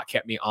cases not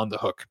kept me on the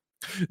hook.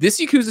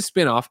 This Yakuza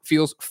spinoff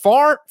feels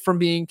far from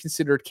being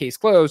considered case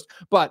closed,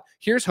 but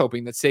here's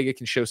hoping that Sega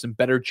can show some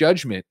better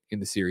judgment in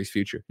the series'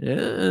 future.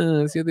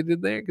 Yeah, see what they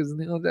did there? Because of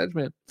the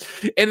judgment.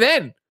 And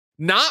then,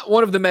 not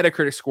one of the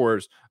Metacritic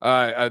scores.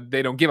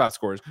 They don't give out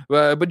scores.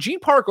 But Gene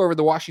Park over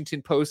the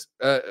Washington Post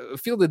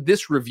fielded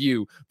this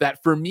review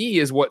that for me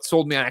is what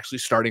sold me on actually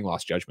starting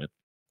Lost Judgment.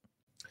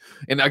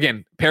 And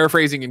again,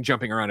 paraphrasing and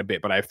jumping around a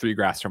bit, but I have 3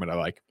 graphs from it I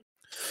like.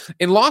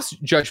 In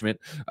Lost Judgment,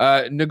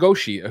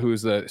 Nagoshi,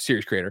 who's the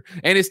series creator,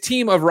 and his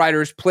team of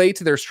writers play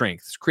to their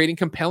strengths, creating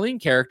compelling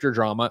character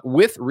drama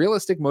with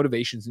realistic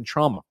motivations and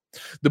trauma.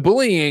 The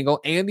bullying angle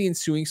and the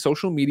ensuing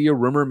social media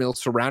rumor mill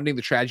surrounding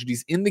the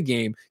tragedies in the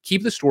game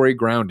keep the story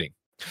grounding.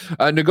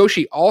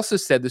 Nagoshi also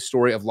said the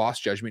story of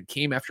Lost Judgment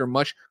came after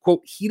much,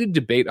 quote, heated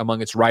debate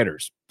among its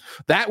writers.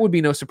 That would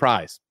be no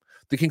surprise.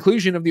 The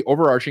conclusion of the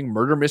overarching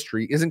murder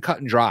mystery isn't cut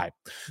and dry,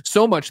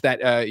 so much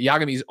that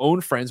Yagami's own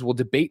friends will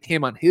debate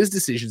him on his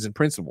decisions and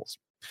principles.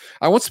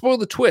 I won't spoil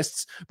the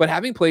twists, but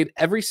having played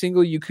every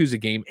single Yakuza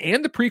game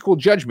and the prequel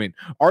Judgment,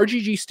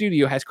 RGG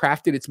Studio has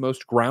crafted its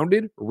most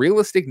grounded,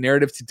 realistic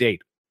narrative to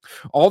date.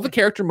 All the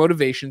character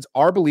motivations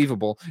are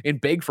believable and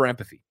beg for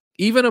empathy,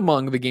 even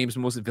among the game's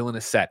most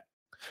villainous set.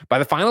 By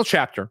the final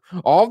chapter,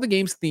 all of the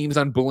game's themes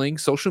on bullying,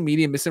 social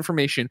media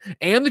misinformation,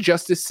 and the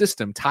justice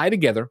system tie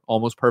together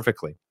almost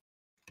perfectly.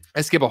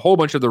 I skip a whole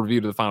bunch of the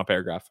review to the final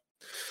paragraph.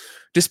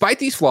 Despite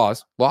these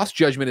flaws, Lost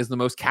Judgment is the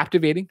most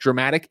captivating,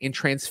 dramatic, and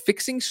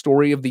transfixing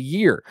story of the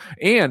year,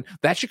 and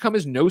that should come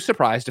as no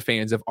surprise to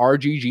fans of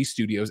RGG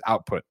Studios'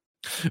 output.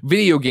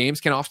 Video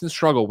games can often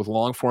struggle with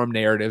long-form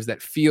narratives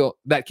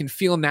that can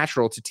feel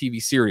natural to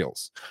TV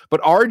serials,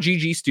 but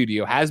RGG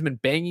Studio has been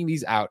banging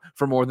these out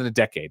for more than a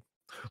decade.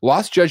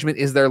 Lost Judgment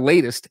is their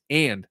latest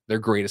and their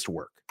greatest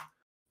work.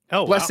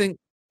 Oh, Blessing, wow.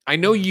 I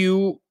know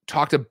you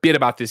talked a bit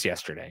about this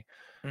yesterday.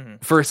 Mm-hmm.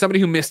 For somebody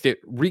who missed it,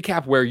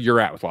 recap where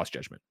you're at with Lost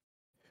Judgment.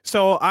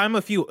 So I'm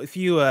a few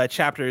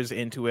chapters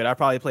into it. I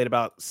probably played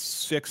about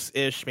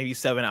 6-ish, maybe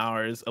 7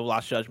 hours of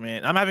Lost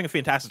Judgment. I'm having a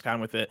fantastic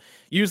time with it.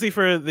 Usually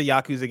for the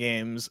Yakuza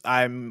games,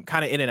 I'm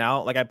kind of in and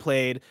out. Like I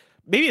played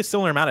maybe a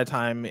similar amount of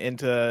time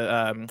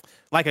into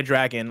Like a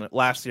Dragon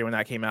last year when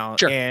that came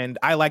out. Sure. And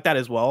I like that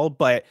as well.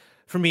 But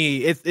for me,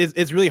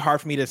 it's really hard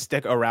for me to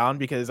stick around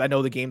because I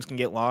know the games can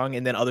get long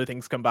and then other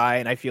things come by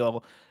and I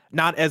feel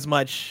not as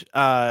much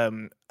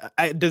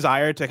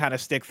desire to kind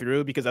of stick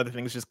through because other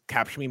things just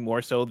capture me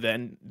more so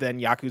than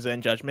Yakuza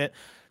and Judgment.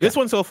 This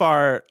one so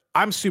far,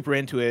 I'm super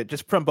into it,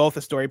 just from both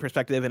a story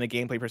perspective and a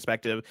gameplay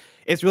perspective.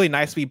 It's really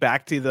nice to be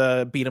back to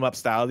the beat 'em up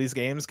style of these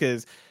games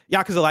because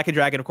Yakuza Like a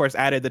Dragon, of course,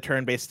 added the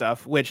turn-based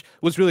stuff, which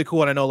was really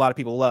cool and I know a lot of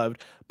people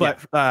loved.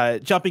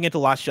 But jumping into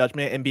Lost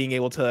Judgment and being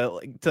able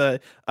to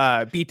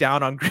beat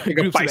down on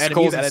groups of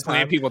enemies at a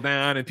slam time, people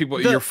down, and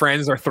your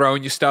friends are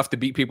throwing you stuff to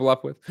beat people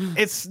up with.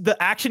 It's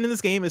the action in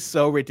this game is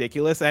so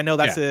ridiculous. I know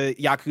that's a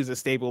Yakuza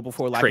staple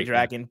before Like a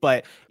Dragon,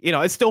 but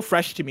it's still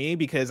fresh to me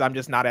because I'm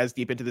just not as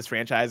deep into this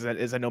franchise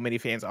as I know many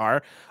fans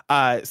are.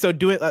 So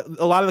doing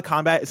a lot of the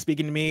combat is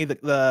speaking to me.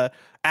 The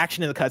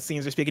action in the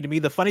cutscenes are speaking to me.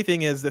 The funny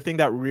thing is, the thing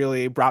that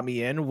really brought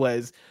me in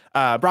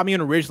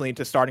originally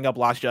to starting up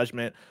Lost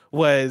Judgment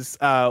was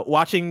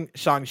watching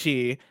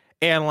Shang-Chi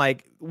and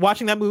like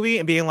watching that movie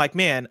and being like,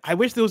 man, I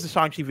wish there was a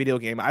Shang-Chi video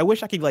game. I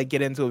wish I could like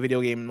get into a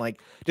video game and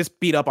like just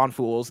beat up on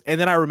fools. And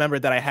then I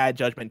remembered that I had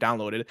Judgment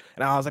downloaded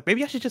and I was like,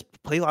 maybe I should just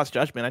play Lost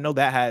Judgment. I know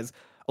that has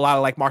a lot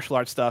of like martial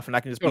arts stuff and I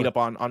can just beat up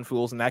on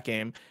fools in that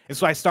game. And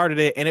so I started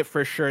it and it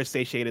for sure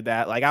satiated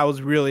that. Like I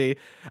was really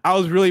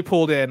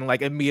pulled in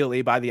like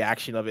immediately by the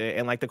action of it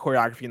and like the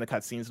choreography and the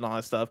cutscenes and all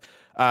that stuff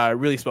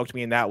really spoke to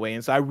me in that way.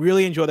 And so I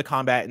really enjoy the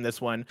combat in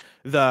this one.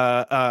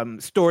 The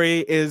story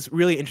is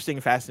really interesting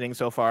and fascinating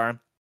so far.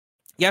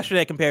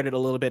 Yesterday I compared it a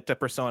little bit to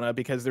Persona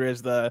because there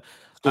is the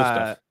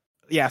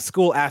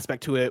school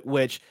aspect to it,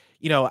 which,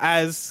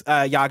 as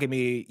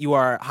Yagami, you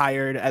are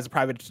hired as a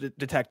private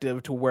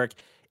detective to work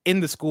in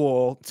the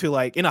school to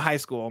like in a high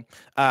school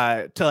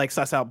to like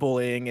suss out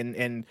bullying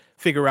and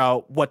figure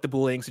out what the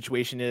bullying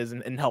situation is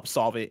and help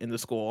solve it in the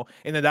school.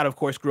 And then that of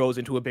course grows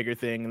into a bigger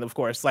thing. And of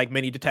course, like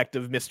many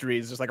detective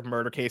mysteries, there's like a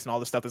murder case and all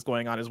this stuff that's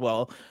going on as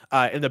well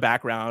in the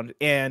background.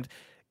 And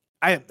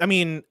I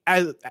mean,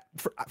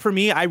 for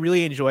me, I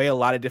really enjoy a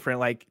lot of different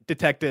like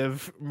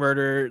detective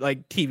murder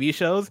like TV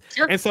shows.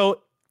 Sure. And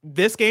so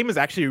this game is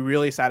actually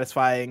really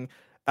satisfying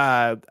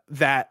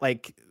that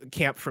like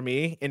camp for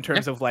me in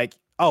terms of like,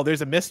 oh,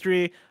 there's a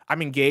mystery.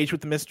 I'm engaged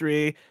with the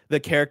mystery. The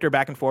character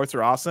back and forths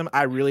are awesome.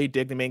 I really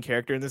dig the main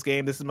character in this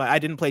game. I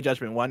didn't play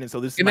Judgment 1, and so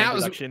this is my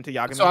introduction to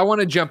Yagami. So I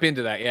want to jump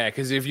into that,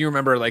 because if you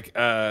remember, like,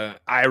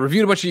 I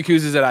reviewed a bunch of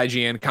Yakuzas at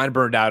IGN, kind of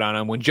burned out on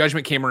them. When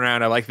Judgment came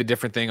around, I liked the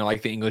different thing. I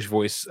liked the English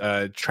voice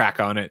track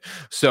on it.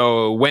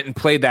 So went and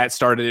played that,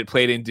 started it,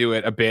 played into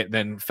it a bit,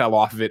 then fell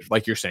off of it.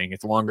 Like you're saying,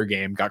 it's a longer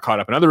game, got caught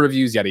up in other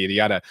reviews, yada, yada,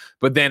 yada.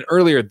 But then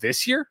earlier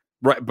this year,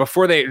 right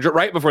before they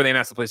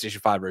announced the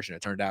PlayStation 5 version,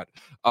 it turned out,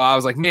 I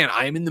was like, man,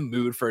 I am in the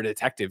mood for a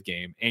detective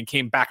game, and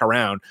came back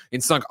around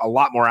and sunk a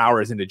lot more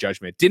hours into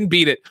Judgment. Didn't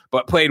beat it,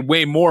 but played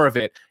way more of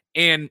it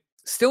and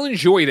still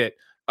enjoyed it.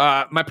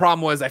 My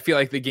problem was I feel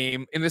like the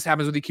game, and this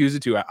happens with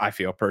Yakuza 2, I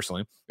feel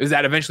personally, is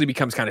that eventually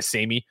becomes kind of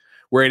samey,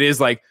 where it is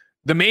like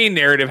the main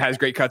narrative has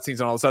great cutscenes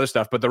and all this other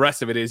stuff, but the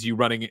rest of it is you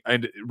running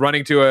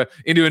into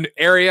an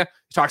area,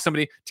 talk to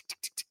somebody,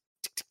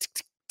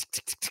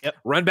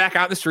 run back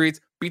out in the streets,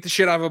 beat the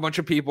shit out of a bunch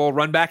of people,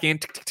 run back in,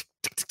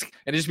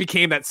 and it just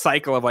became that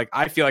cycle of like,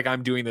 I feel like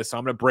I'm doing this, so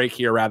I'm going to break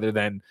here rather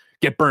than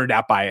get burned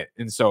out by it.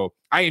 And so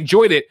I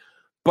enjoyed it,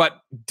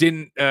 but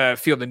didn't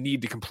feel the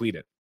need to complete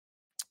it.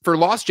 For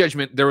Lost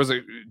Judgment, there was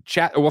a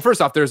chat. Well,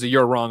 first off, there's a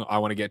you're wrong I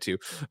want to get to.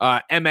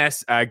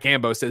 MS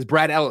Gambo says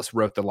Brad Ellis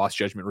wrote the Lost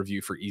Judgment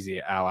review for Easy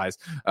Allies.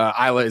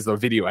 Isla is the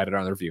video editor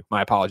on the review.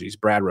 My apologies.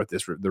 Brad wrote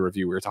the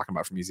review we were talking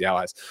about from Easy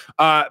Allies.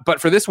 But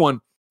for this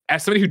one,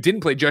 as somebody who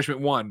didn't play Judgment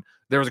 1,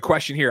 there was a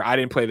question here. I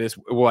didn't play this.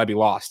 Will I be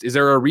lost? Is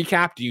there a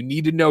recap? Do you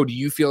need to know? Do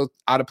you feel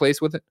out of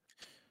place with it?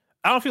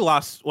 I don't feel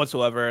lost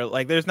whatsoever.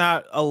 Like, there's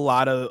not a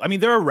lot of, I mean,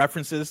 there are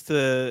references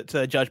to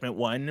Judgment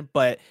 1,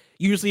 but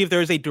usually if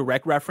there's a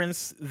direct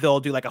reference, they'll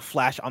do like a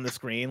flash on the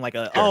screen, like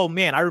oh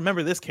man, I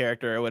remember this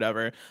character or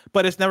whatever.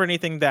 But it's never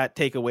anything that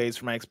takes away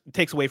from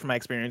my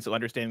experience of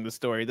understanding the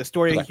story. The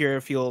story here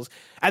feels,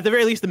 at the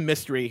very least, the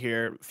mystery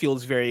here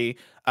feels very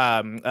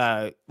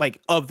like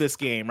of this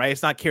game, right?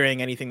 It's not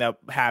carrying anything that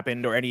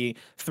happened or any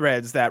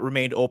threads that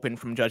remained open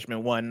from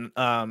Judgment 1.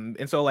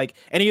 And so like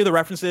any of the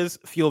references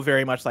feel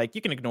very much like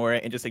you can ignore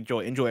it and just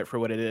enjoy it for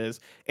what it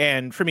is.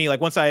 And for me, like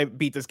once I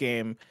beat this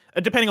game,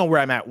 depending on where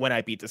I'm at when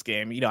I beat this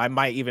game, I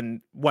might even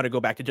want to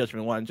go back to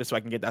Judgment 1 just so I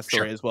can get that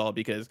story as well,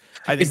 because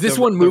I think is this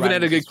one moving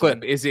at a good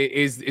clip?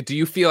 Do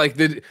you feel like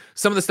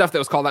some of the stuff that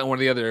was called out in one of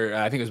the other,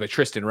 I think it was by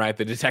Tristan, right?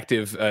 The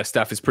detective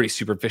stuff is pretty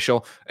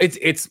superficial.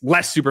 It's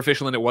less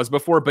superficial than it was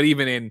before, but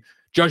even in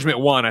Judgment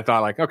 1, I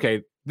thought like,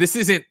 okay, this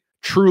isn't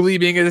truly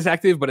being a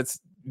detective, but it's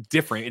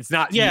different. It's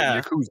not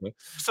Yakuza.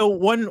 So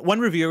one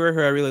reviewer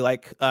who I really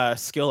like,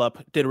 Skill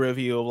Up, did a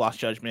review of Lost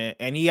Judgment,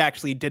 and he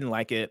actually didn't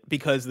like it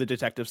because of the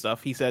detective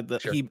stuff. He said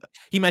that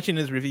he mentioned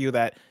in his review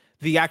that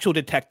the actual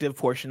detective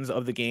portions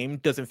of the game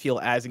doesn't feel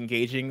as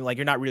engaging. Like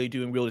you're not really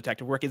doing real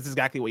detective work. It's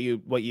exactly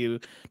what you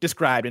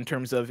described in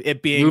terms of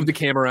it being move the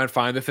camera around,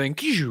 find the thing.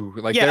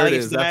 Like there it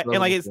is. And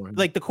like it's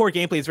like the core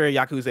gameplay is very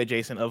Yakuza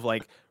adjacent of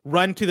like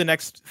run to the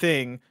next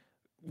thing,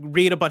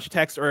 read a bunch of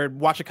text or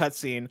watch a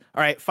cutscene.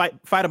 All right, fight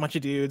a bunch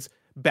of dudes,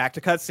 back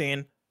to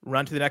cutscene,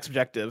 run to the next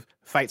objective,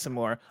 fight some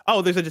more.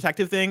 Oh, there's a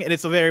detective thing, and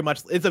it's a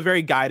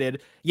very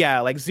guided,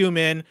 like zoom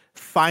in,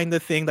 find the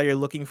thing that you're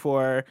looking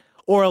for,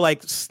 or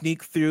like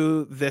sneak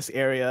through this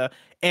area.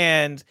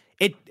 And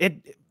it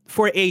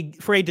for a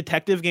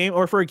detective game,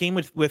 or for a game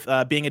with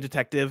being a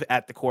detective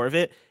at the core of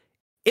it,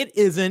 it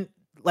isn't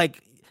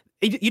like,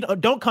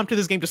 don't come to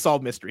this game to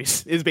solve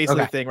mysteries is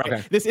basically the thing, right?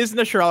 Okay. This isn't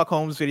a Sherlock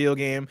Holmes video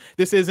game.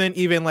 This isn't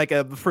even like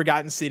a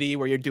Forgotten City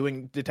where you're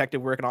doing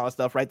detective work and all that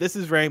stuff, right? This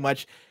is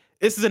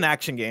an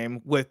action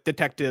game with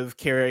detective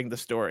carrying the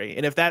story.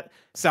 And if that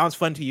sounds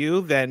fun to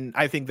you, then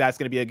I think that's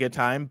going to be a good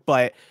time.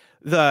 But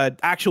the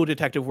actual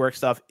detective work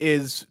stuff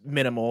is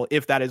minimal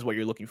if that is what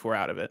you're looking for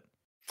out of it.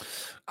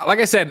 Like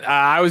I said,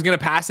 I was going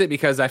to pass it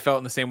because I felt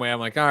in the same way. I'm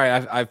like, all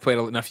right, I've played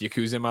enough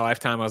Yakuza in my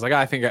lifetime. I was like,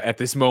 I think at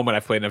this moment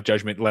I've played enough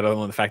Judgment, let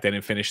alone the fact that I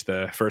didn't finish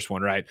the first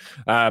one, right?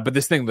 But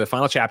this thing, the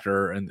final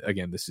chapter, and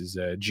again, this is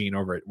Gene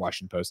over at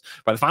Washington Post.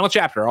 By the final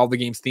chapter, all the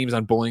game's themes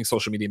on bullying,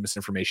 social media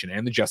misinformation,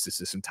 and the justice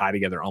system tie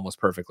together almost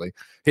perfectly.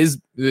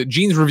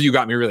 Gene's review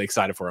got me really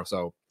excited for him,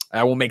 so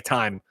I will make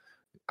time,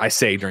 I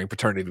say, during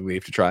paternity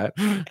leave to try it.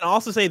 And I'll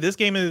also say this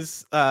game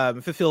is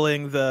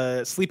fulfilling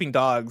the Sleeping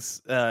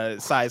Dogs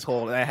size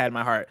hole that I had in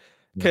my heart.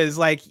 Because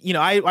I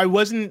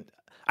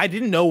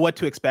didn't know what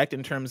to expect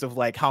in terms of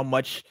like how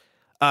much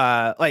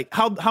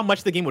how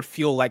much the game would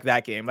feel like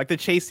that game. Like the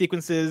chase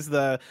sequences,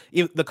 the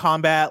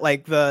combat,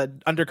 like the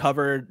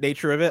undercover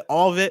nature of it,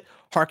 all of it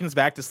harkens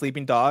back to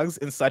Sleeping Dogs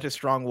in such a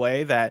strong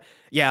way that,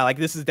 like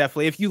this is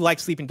definitely, if you like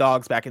Sleeping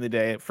Dogs back in the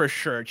day, for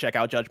sure check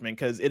out Judgment,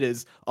 because it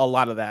is a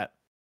lot of that.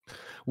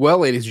 Well,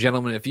 ladies and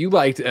gentlemen, if you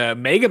liked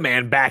Mega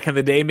Man back in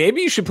the day, maybe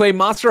you should play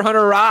Monster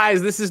Hunter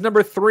Rise. This is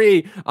number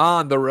 3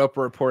 on the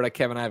Roper Report.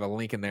 Kevin, I have a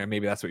link in there.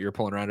 Maybe that's what you're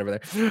pulling around over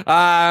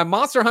there.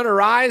 Monster Hunter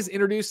Rise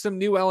introduced some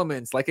new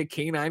elements, like a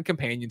canine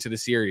companion to the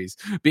series.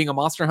 Being a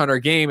Monster Hunter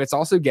game, it's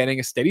also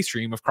getting a steady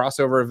stream of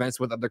crossover events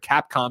with other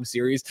Capcom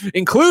series,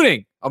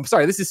 including, I'm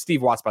sorry, this is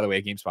Steve Watts, by the way,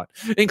 at GameSpot,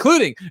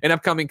 including an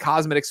upcoming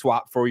cosmetic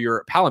swap for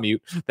your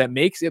Palamute that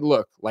makes it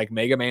look like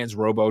Mega Man's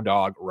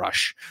Robo-Dog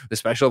Rush. The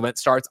special event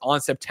starts on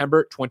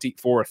September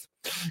 24th.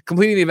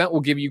 Completing the event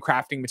will give you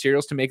crafting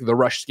materials to make the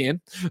Rush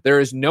skin. There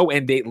is no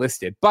end date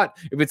listed, but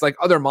if it's like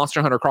other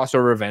Monster Hunter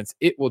crossover events,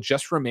 it will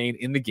just remain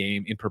in the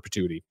game in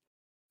perpetuity.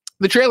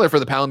 The trailer for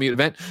the Palamute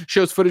event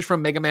shows footage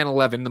from Mega Man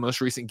 11, the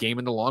most recent game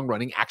in the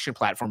long-running action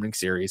platforming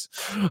series.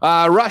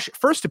 Rush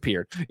first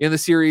appeared in the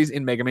series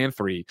in Mega Man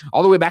 3,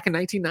 all the way back in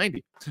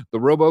 1990. The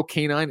Robo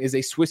Canine is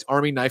a Swiss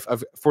Army knife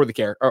of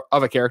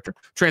a character,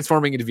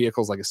 transforming into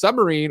vehicles like a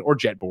submarine or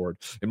jet board.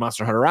 In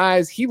Monster Hunter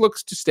Rise, he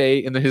looks to stay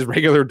in his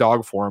regular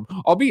dog form,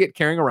 albeit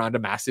carrying around a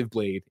massive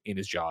blade in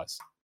his jaws.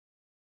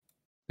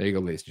 There you go,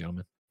 ladies and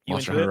gentlemen.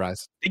 Monster Hunter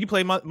Rise. Did you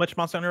play much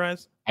Monster Hunter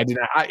Rise? I did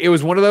not. It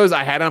was one of those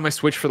I had on my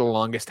Switch for the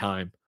longest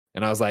time,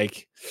 and I was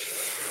like,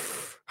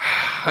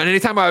 and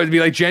anytime I would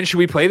be like, Jen, should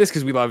we play this?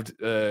 Because we loved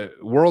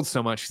World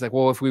so much. She's like,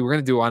 well, if we were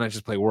gonna do it, why not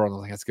just play World? I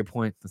was like, that's a good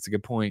point. That's a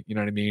good point. You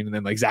know what I mean? And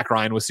then like Zach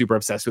Ryan was super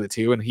obsessed with it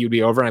too, and he would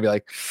be over, and I'd be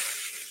like,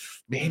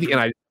 maybe,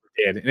 and I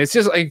did. And it's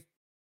just like,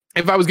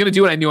 if I was gonna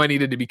do it, I knew I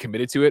needed to be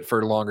committed to it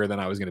for longer than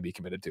I was gonna be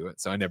committed to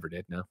it, so I never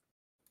did. No.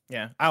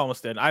 Yeah, I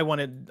almost did.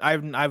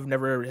 I've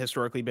never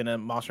historically been a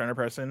Monster Hunter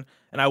person,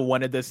 and I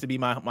wanted this to be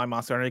my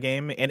Monster Hunter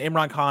game. And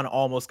Imran Khan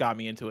almost got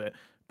me into it,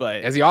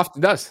 but As he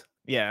often does.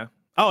 yeah.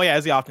 Oh yeah,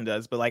 as he often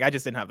does. But like, I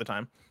just didn't have the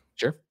time.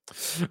 Sure.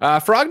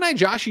 Frog Knight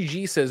Joshy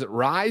G says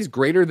Rise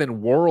greater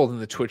than World in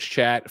the Twitch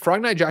chat.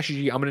 Frog Knight Joshy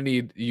G, I'm gonna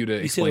need you to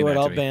explain that to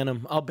I'll me. ban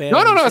him. I'll ban No,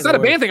 him. no, You no. say It's not the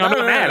a ban word. thing. I'm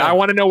not mad. I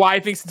want to know why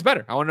he thinks it's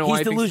better. I want to know why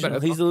he thinks it's better.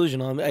 He's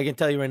delusional. I can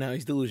tell you right now,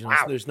 he's delusional.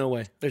 Wow. There's no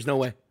way. There's no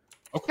way.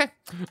 Okay.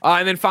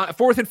 And then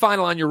fourth and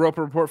final on your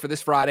Europa report for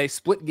this Friday,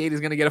 Splitgate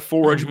is going to get a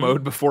Forge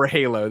mode before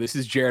Halo. This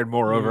is Jared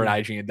Moore over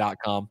at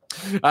IGN.com.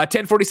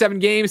 1047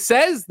 Games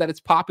says that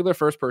its popular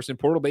first-person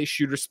portal-based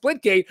shooter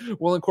Splitgate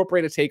will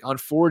incorporate a take on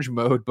Forge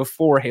mode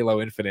before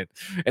Halo Infinite.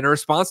 In a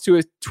response to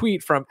a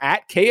tweet from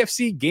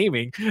 @KFC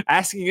Gaming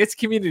asking its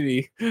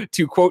community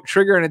to, quote,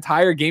 trigger an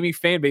entire gaming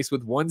fan base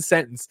with one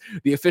sentence,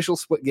 the official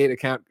Splitgate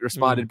account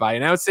responded by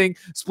announcing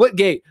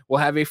Splitgate will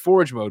have a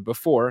Forge mode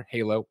before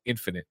Halo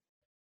Infinite.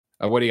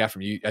 What do you got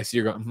from you? I see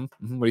you're going,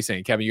 What are you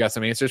saying? Kevin, you got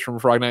some answers from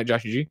Frog Knight,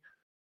 Joshy G?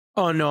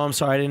 Oh, no, I'm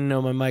sorry. I didn't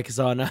know my mic is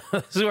on. I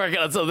was working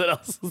on something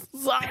else.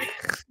 Sorry.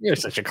 You're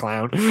such a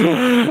clown.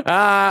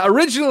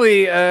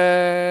 Originally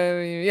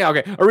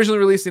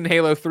released in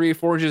Halo 3,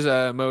 Forge is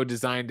a mode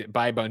designed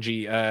by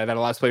Bungie that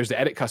allows players to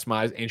edit,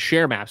 customize, and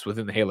share maps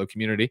within the Halo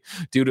community.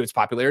 Due to its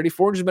popularity,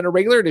 Forge has been a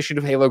regular addition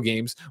of Halo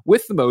games,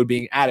 with the mode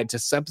being added to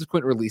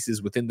subsequent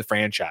releases within the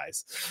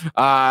franchise.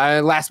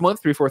 Last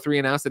month, 343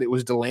 announced that it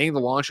was delaying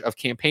the launch of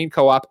campaign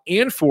co-op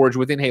and Forge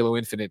within Halo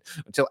Infinite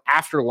until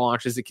after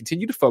launch, as it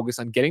continued to focus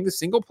on getting the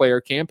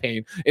single-player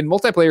campaign and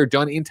multiplayer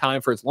done in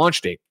time for its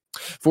launch date.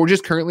 Forge is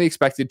currently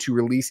expected to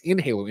release in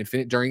Halo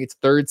Infinite during its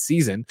third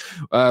season,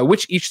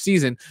 with each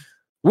season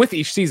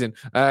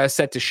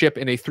set to ship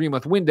in a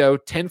 3-month window.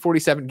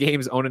 1047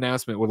 Games' own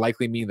announcement would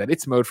likely mean that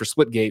its mode for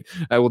Splitgate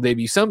will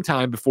debut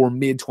sometime before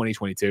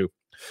mid-2022.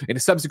 In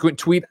a subsequent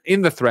tweet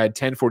in the thread,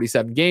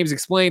 1047 Games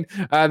explained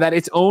that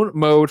its own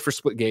mode for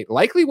Splitgate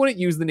likely wouldn't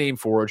use the name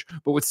Forge,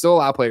 but would still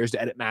allow players to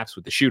edit maps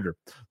with the shooter.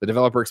 The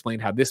developer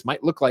explained how this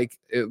might look in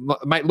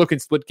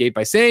Splitgate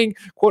by saying,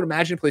 quote,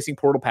 imagine placing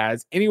portal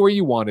paths anywhere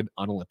you wanted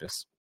on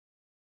Olympus.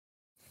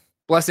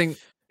 Blessing,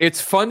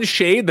 it's fun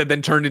shade that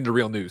then turned into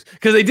real news.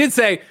 Because they did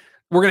say,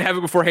 we're going to have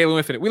it before Halo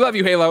Infinite. We love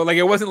you, Halo. Like,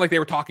 it wasn't like they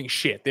were talking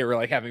shit. They were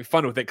like having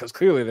fun with it because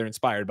clearly they're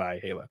inspired by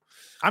Halo.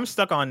 I'm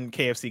stuck on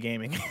KFC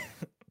Gaming.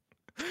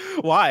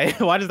 Why?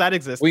 Why does that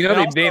exist? Well, you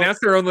know, they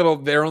announced their own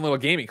little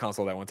gaming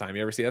console that one time.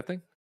 You ever see that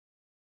thing?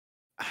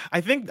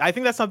 I think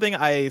that's something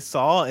I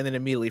saw and then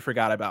immediately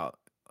forgot about.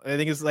 I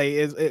think it's like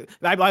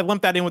I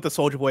lumped that in with the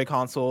Soulja Boy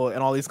console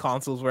and all these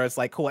consoles where it's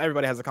like, cool,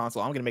 everybody has a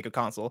console. I'm gonna make a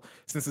console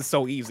since it's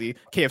so easy.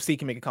 KFC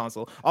can make a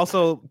console.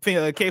 Also,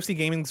 KFC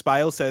Gaming's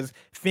bio says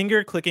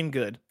finger clicking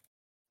good.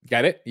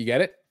 Got it? You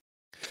get it?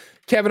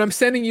 Kevin, I'm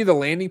sending you the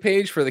landing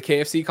page for the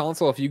KFC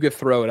console. If you could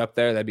throw it up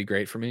there, that'd be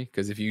great for me.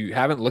 Because if you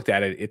haven't looked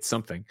at it, it's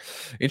something.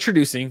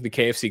 Introducing the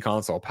KFC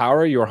console.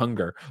 Power your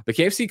hunger. The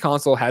KFC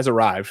console has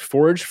arrived,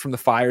 forged from the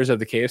fires of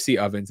the KFC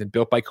ovens and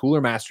built by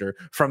Cooler Master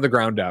from the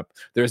ground up.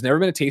 There has never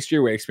been a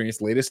tastier way to experience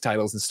the latest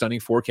titles in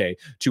stunning 4K,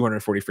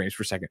 240 frames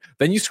per second.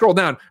 Then you scroll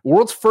down.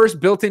 World's first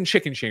built-in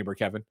chicken chamber,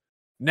 Kevin.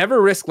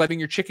 Never risk letting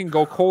your chicken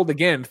go cold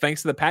again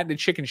thanks to the patented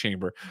chicken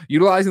chamber.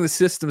 Utilizing the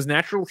system's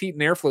natural heat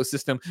and airflow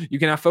system, you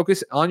can now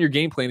focus on your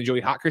gameplay and enjoy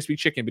hot, crispy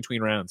chicken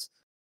between rounds.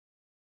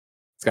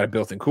 It's got a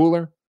built-in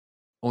cooler.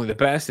 Only the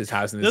best is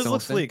housing this. It does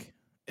look sleek.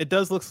 It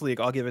does look sleek.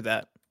 I'll give it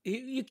that.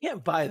 You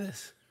can't buy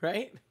this,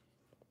 right?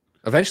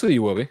 Eventually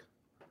you will be.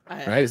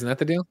 Right? Isn't that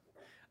the deal?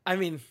 I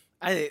mean,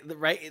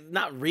 right?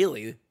 Not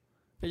really.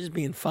 They're just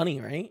being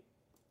funny, right?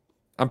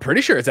 I'm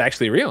pretty sure it's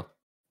actually real.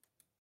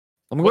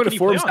 I'm going to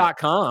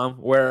Forbes.com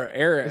where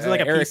Eric, is it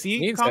like a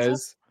PC console?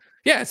 says,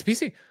 yeah, it's a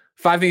PC.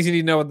 5 things you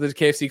need to know about the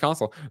KFC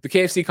console. The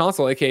KFC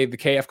console, aka the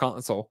KF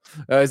console,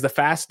 is the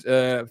fast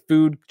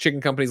food chicken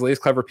company's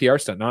latest clever PR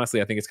stunt. And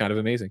honestly, I think it's kind of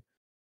amazing.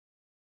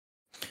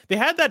 They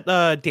had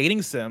that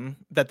dating sim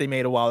that they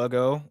made a while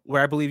ago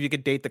where I believe you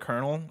could date the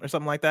Colonel or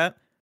something like that.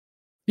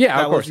 Yeah,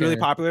 that of course. was really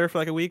popular for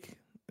like a week.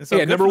 So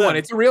yeah, number one,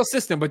 it's a real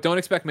system, but don't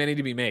expect many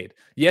to be made.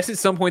 Yes, at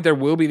some point there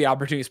will be the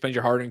opportunity to spend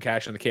your hard-earned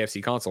cash on the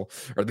KFC console,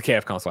 or the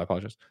KF console, I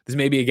apologize. This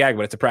may be a gag,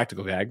 but it's a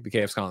practical gag. The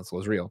KF console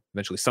is real.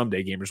 Eventually,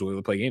 someday, gamers will be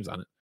able to play games on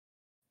it.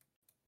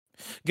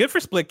 Good for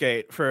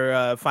Splitgate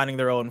for finding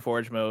their own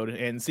Forge mode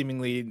and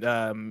seemingly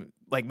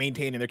like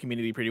maintaining their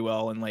community pretty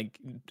well and like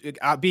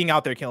being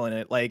out there killing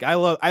it. Like I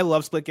love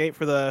Splitgate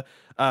for the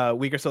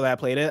week or so that I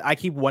played it. I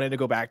keep wanting to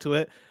go back to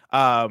it.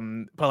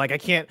 But like I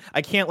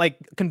can't like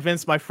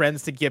convince my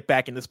friends to get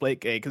back into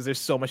Splitgate because there's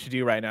so much to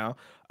do right now.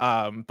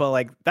 But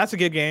like that's a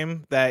good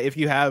game that if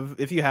you have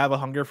a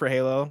hunger for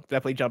Halo,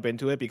 definitely jump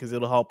into it because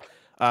it'll help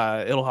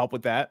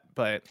with that.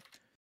 But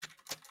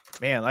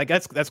man, like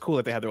that's cool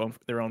that they have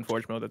their own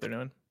Forge mode that they're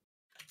doing.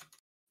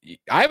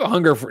 I have a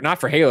hunger for not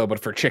for Halo, but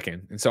for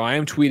chicken. And so I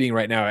am tweeting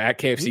right now at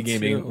KFC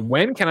Gaming.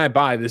 When can I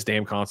buy this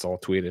damn console?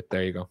 Tweet it.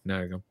 There you go.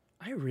 Now you go.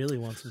 I really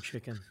want some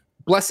chicken.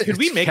 Bless it. Could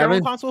we make our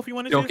own console if you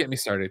wanted to? Don't get me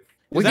started.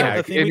 Well,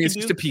 yeah, it's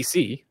just a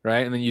PC,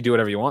 right? And then you do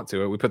whatever you want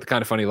to it. We put the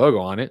Kind of Funny logo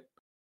on it.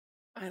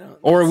 I don't.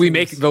 Or that we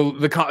make seems-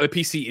 the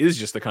PC is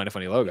just the Kind of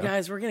Funny logo.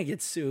 Guys, we're gonna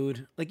get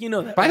sued. Like, you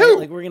know that. By right? who?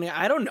 Like, we're gonna.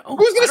 I don't know.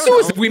 Who's gonna I don't sue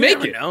us know. if we You make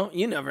never it? know.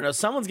 You never know.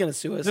 Someone's gonna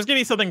sue us. There's gonna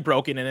be something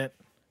broken in it.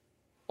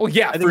 Well,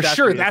 yeah, I think for that's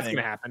sure gonna be the that's thing.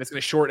 going to happen. It's going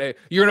to short it.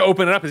 You're going to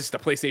open it up as just a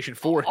PlayStation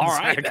 4. All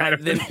right, kind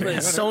of then thing.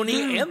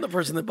 Sony and the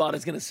person that bought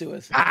it's gonna sue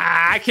us.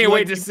 I can't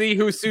Like, wait to see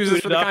who sues put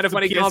us for it the up Kind of to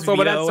Funny PS console,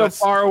 but that's Vita so OS.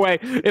 far away.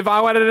 If I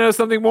wanted to know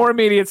something more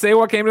immediate, say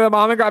what came to the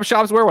mom and grab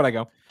shops, where would I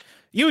go?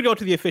 You would go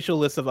to the official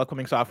list of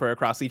upcoming software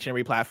across each and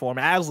every platform,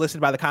 as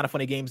listed by the Kind of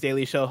Funny Games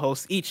Daily Show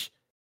hosts each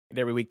and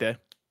every weekday.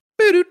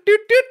 Yeah.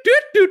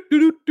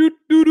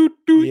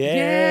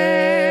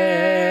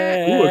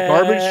 Ooh, a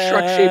garbage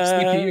truck-shaped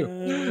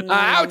CPU.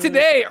 Out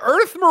today,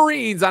 Earth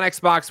Marines on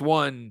Xbox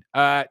One,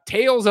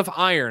 Tales of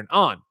Iron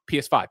on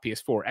PS5,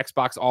 PS4,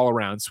 Xbox all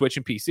around, Switch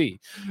and PC.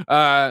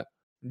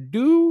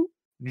 Do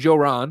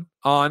Joran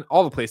on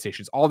all the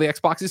PlayStations, all the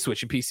Xboxes,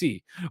 Switch and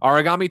PC.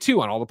 Origami 2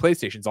 on all the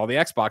PlayStations, all the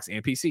Xbox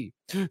and PC.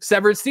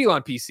 Severed Steel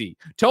on PC.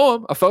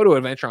 Toem, a photo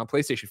adventure on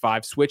PlayStation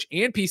 5, Switch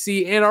and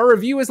PC, and our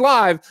review is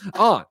live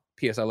on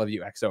PS I Love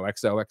You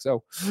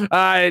XOXOXO.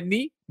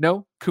 Ni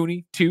no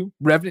Kuni 2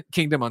 Revenant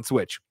Kingdom on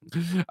Switch.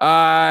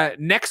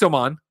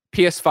 Nexomon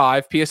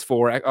PS5,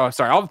 PS4,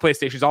 all the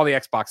PlayStations, all the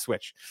Xbox,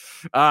 Switch.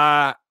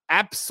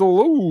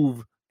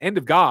 Absolute End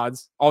of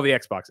Gods, all the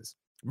Xboxes.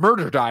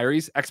 Murder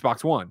Diaries,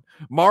 Xbox One.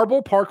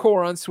 Marble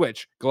Parkour on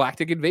Switch.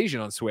 Galactic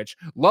Invasion on Switch.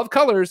 Love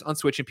Colors on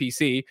Switch and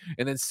PC.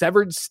 And then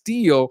Severed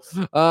Steel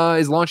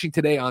is launching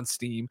today on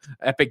Steam,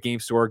 Epic Game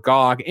Store,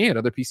 GOG, and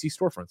other PC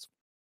storefronts.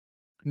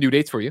 New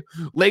dates for you.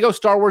 Lego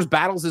Star Wars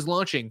Battles is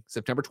launching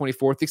September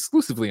 24th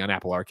exclusively on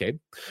Apple Arcade.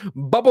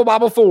 Bubble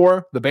Bobble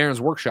 4, The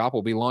Baron's Workshop,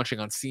 will be launching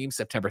on Steam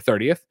September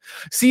 30th.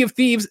 Sea of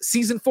Thieves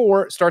Season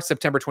 4 starts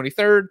September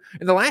 23rd.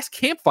 And The Last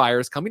Campfire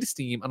is coming to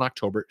Steam on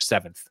October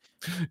 7th.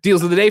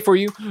 Deals of the day for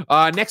you.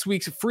 Next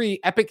week's free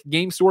Epic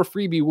Game Store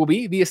freebie will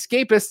be The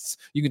Escapists.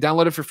 You can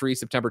download it for free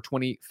September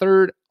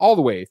 23rd all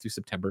the way through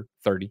September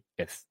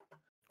 30th.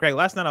 Greg,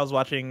 last night I was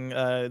watching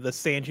the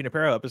San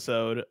Junipero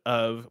episode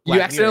of You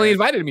Black accidentally Mirror.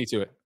 invited me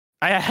to it.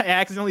 I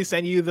accidentally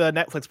sent you the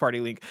Netflix party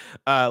link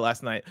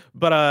last night,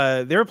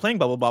 but they were playing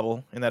Bubble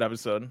Bobble in that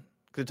episode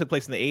because it took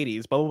place in the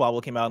 80s. Bubble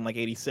Bobble came out in like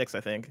 86, I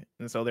think,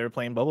 and so they were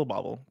playing Bubble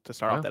Bobble to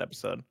start off that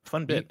episode.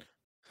 Fun bit.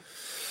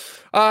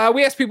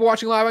 We asked people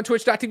watching live on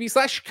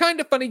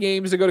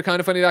twitch.tv/kindoffunnygames to go to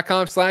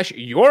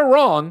kindoffunny.com/you're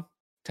wrong.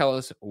 Tell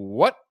us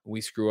what we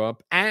screw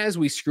up as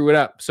we screw it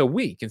up so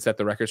we can set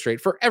the record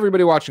straight for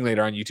everybody watching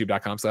later on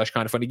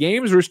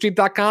youtube.com/kindoffunnygames,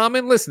 roosterteeth.com,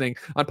 and listening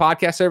on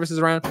podcast services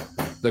around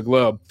the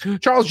globe.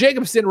 Charles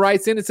Jacobson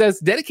writes in and says,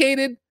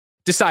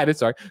 decided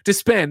to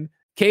spend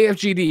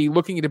KFGD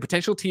looking into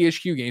potential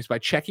THQ games by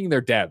checking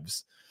their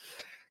devs.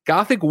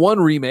 Gothic 1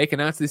 remake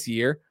announced this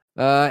year.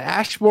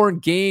 Ashbourne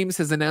Games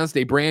has announced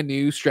a brand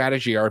new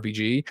strategy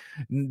RPG.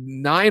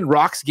 9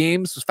 Rocks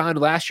Games was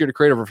founded last year to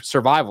create a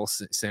survival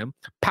sim.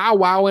 Pow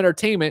Wow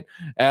Entertainment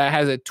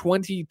has a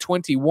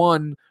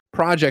 2021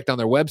 project on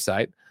their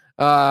website.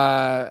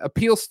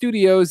 Appeal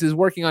Studios is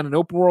working on an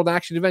open world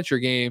action adventure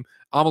game,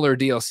 Amalur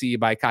DLC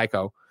by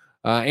Kaiko.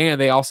 And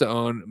they also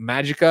own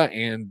Magica,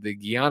 and the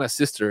Guiana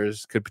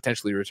Sisters could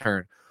potentially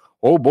return.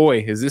 Oh boy,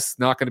 is this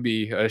not going to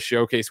be a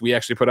showcase we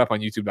actually put up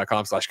on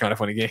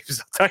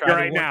youtube.com/kindoffunnygames? I'll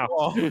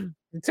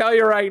tell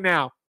you right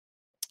now.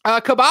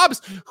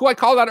 Kebabs, who I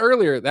called out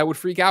earlier, that would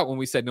freak out when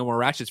we said no more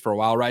Ratchets for a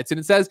while, writes in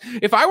and says,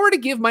 if I were to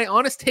give my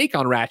honest take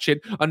on Ratchet,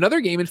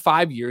 another game in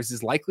 5 years is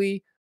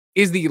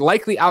the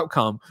likely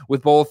outcome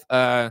with both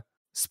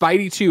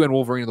Spidey 2 and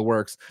Wolverine in the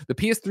works. The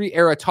PS3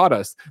 era taught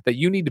us that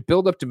you need to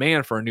build up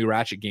demand for a new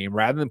Ratchet game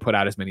rather than put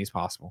out as many as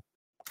possible.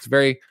 It's a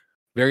very,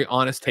 very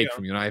honest take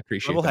from you, and I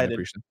appreciate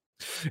that.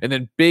 And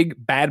then Big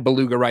Bad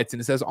Beluga writes in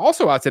and says,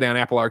 also out today on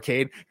Apple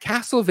Arcade,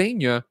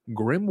 Castlevania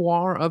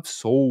Grimoire of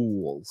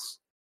Souls.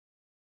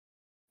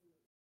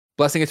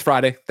 Blessing, it's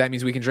Friday. That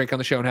means we can drink on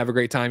the show and have a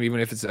great time,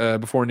 even if it's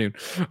before noon.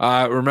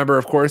 Remember,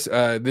 of course,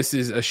 this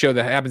is a show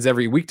that happens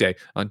every weekday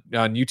on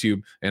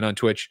YouTube and on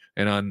Twitch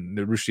and on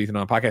the Rooster Teeth and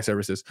on podcast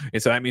services.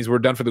 And so that means we're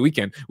done for the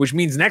weekend, which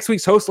means next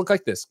week's hosts look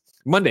like this.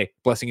 Monday,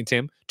 Blessing and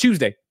Tim.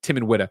 Tuesday, Tim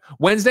and Witta.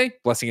 Wednesday,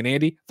 Blessing and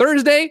Andy.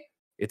 Thursday,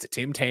 it's a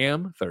Tim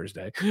Tam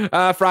Thursday.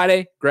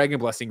 Friday, Greg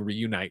and Blessing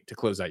reunite to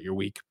close out your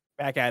week.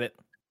 Back at it.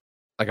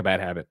 Like a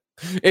bad habit.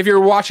 If you're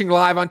watching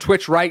live on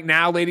Twitch right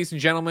now, ladies and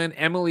gentlemen,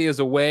 Emily is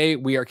away.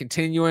 We are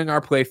continuing our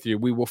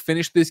playthrough. We will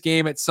finish this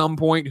game at some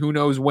point. Who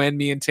knows when,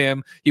 me and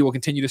Tim. He will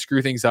continue to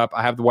screw things up.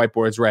 I have the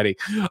whiteboards ready.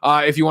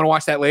 If you want to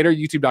watch that later,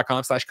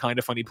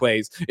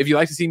 youtube.com/kindoffunnyplays. If you'd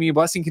like to see me and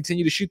Blessing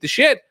continue to shoot the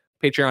shit,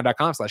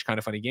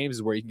 patreon.com/kindoffunnygames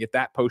is where you can get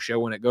that post show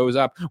when it goes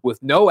up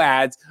with no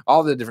ads,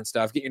 all the different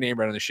stuff. Get your name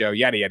right on the show,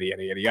 yada, yada,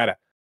 yada, yada, yada.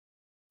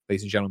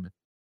 Ladies and gentlemen,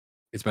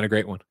 it's been a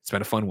great one. It's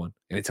been a fun one.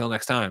 And until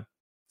next time,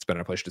 it's been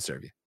our pleasure to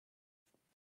serve you.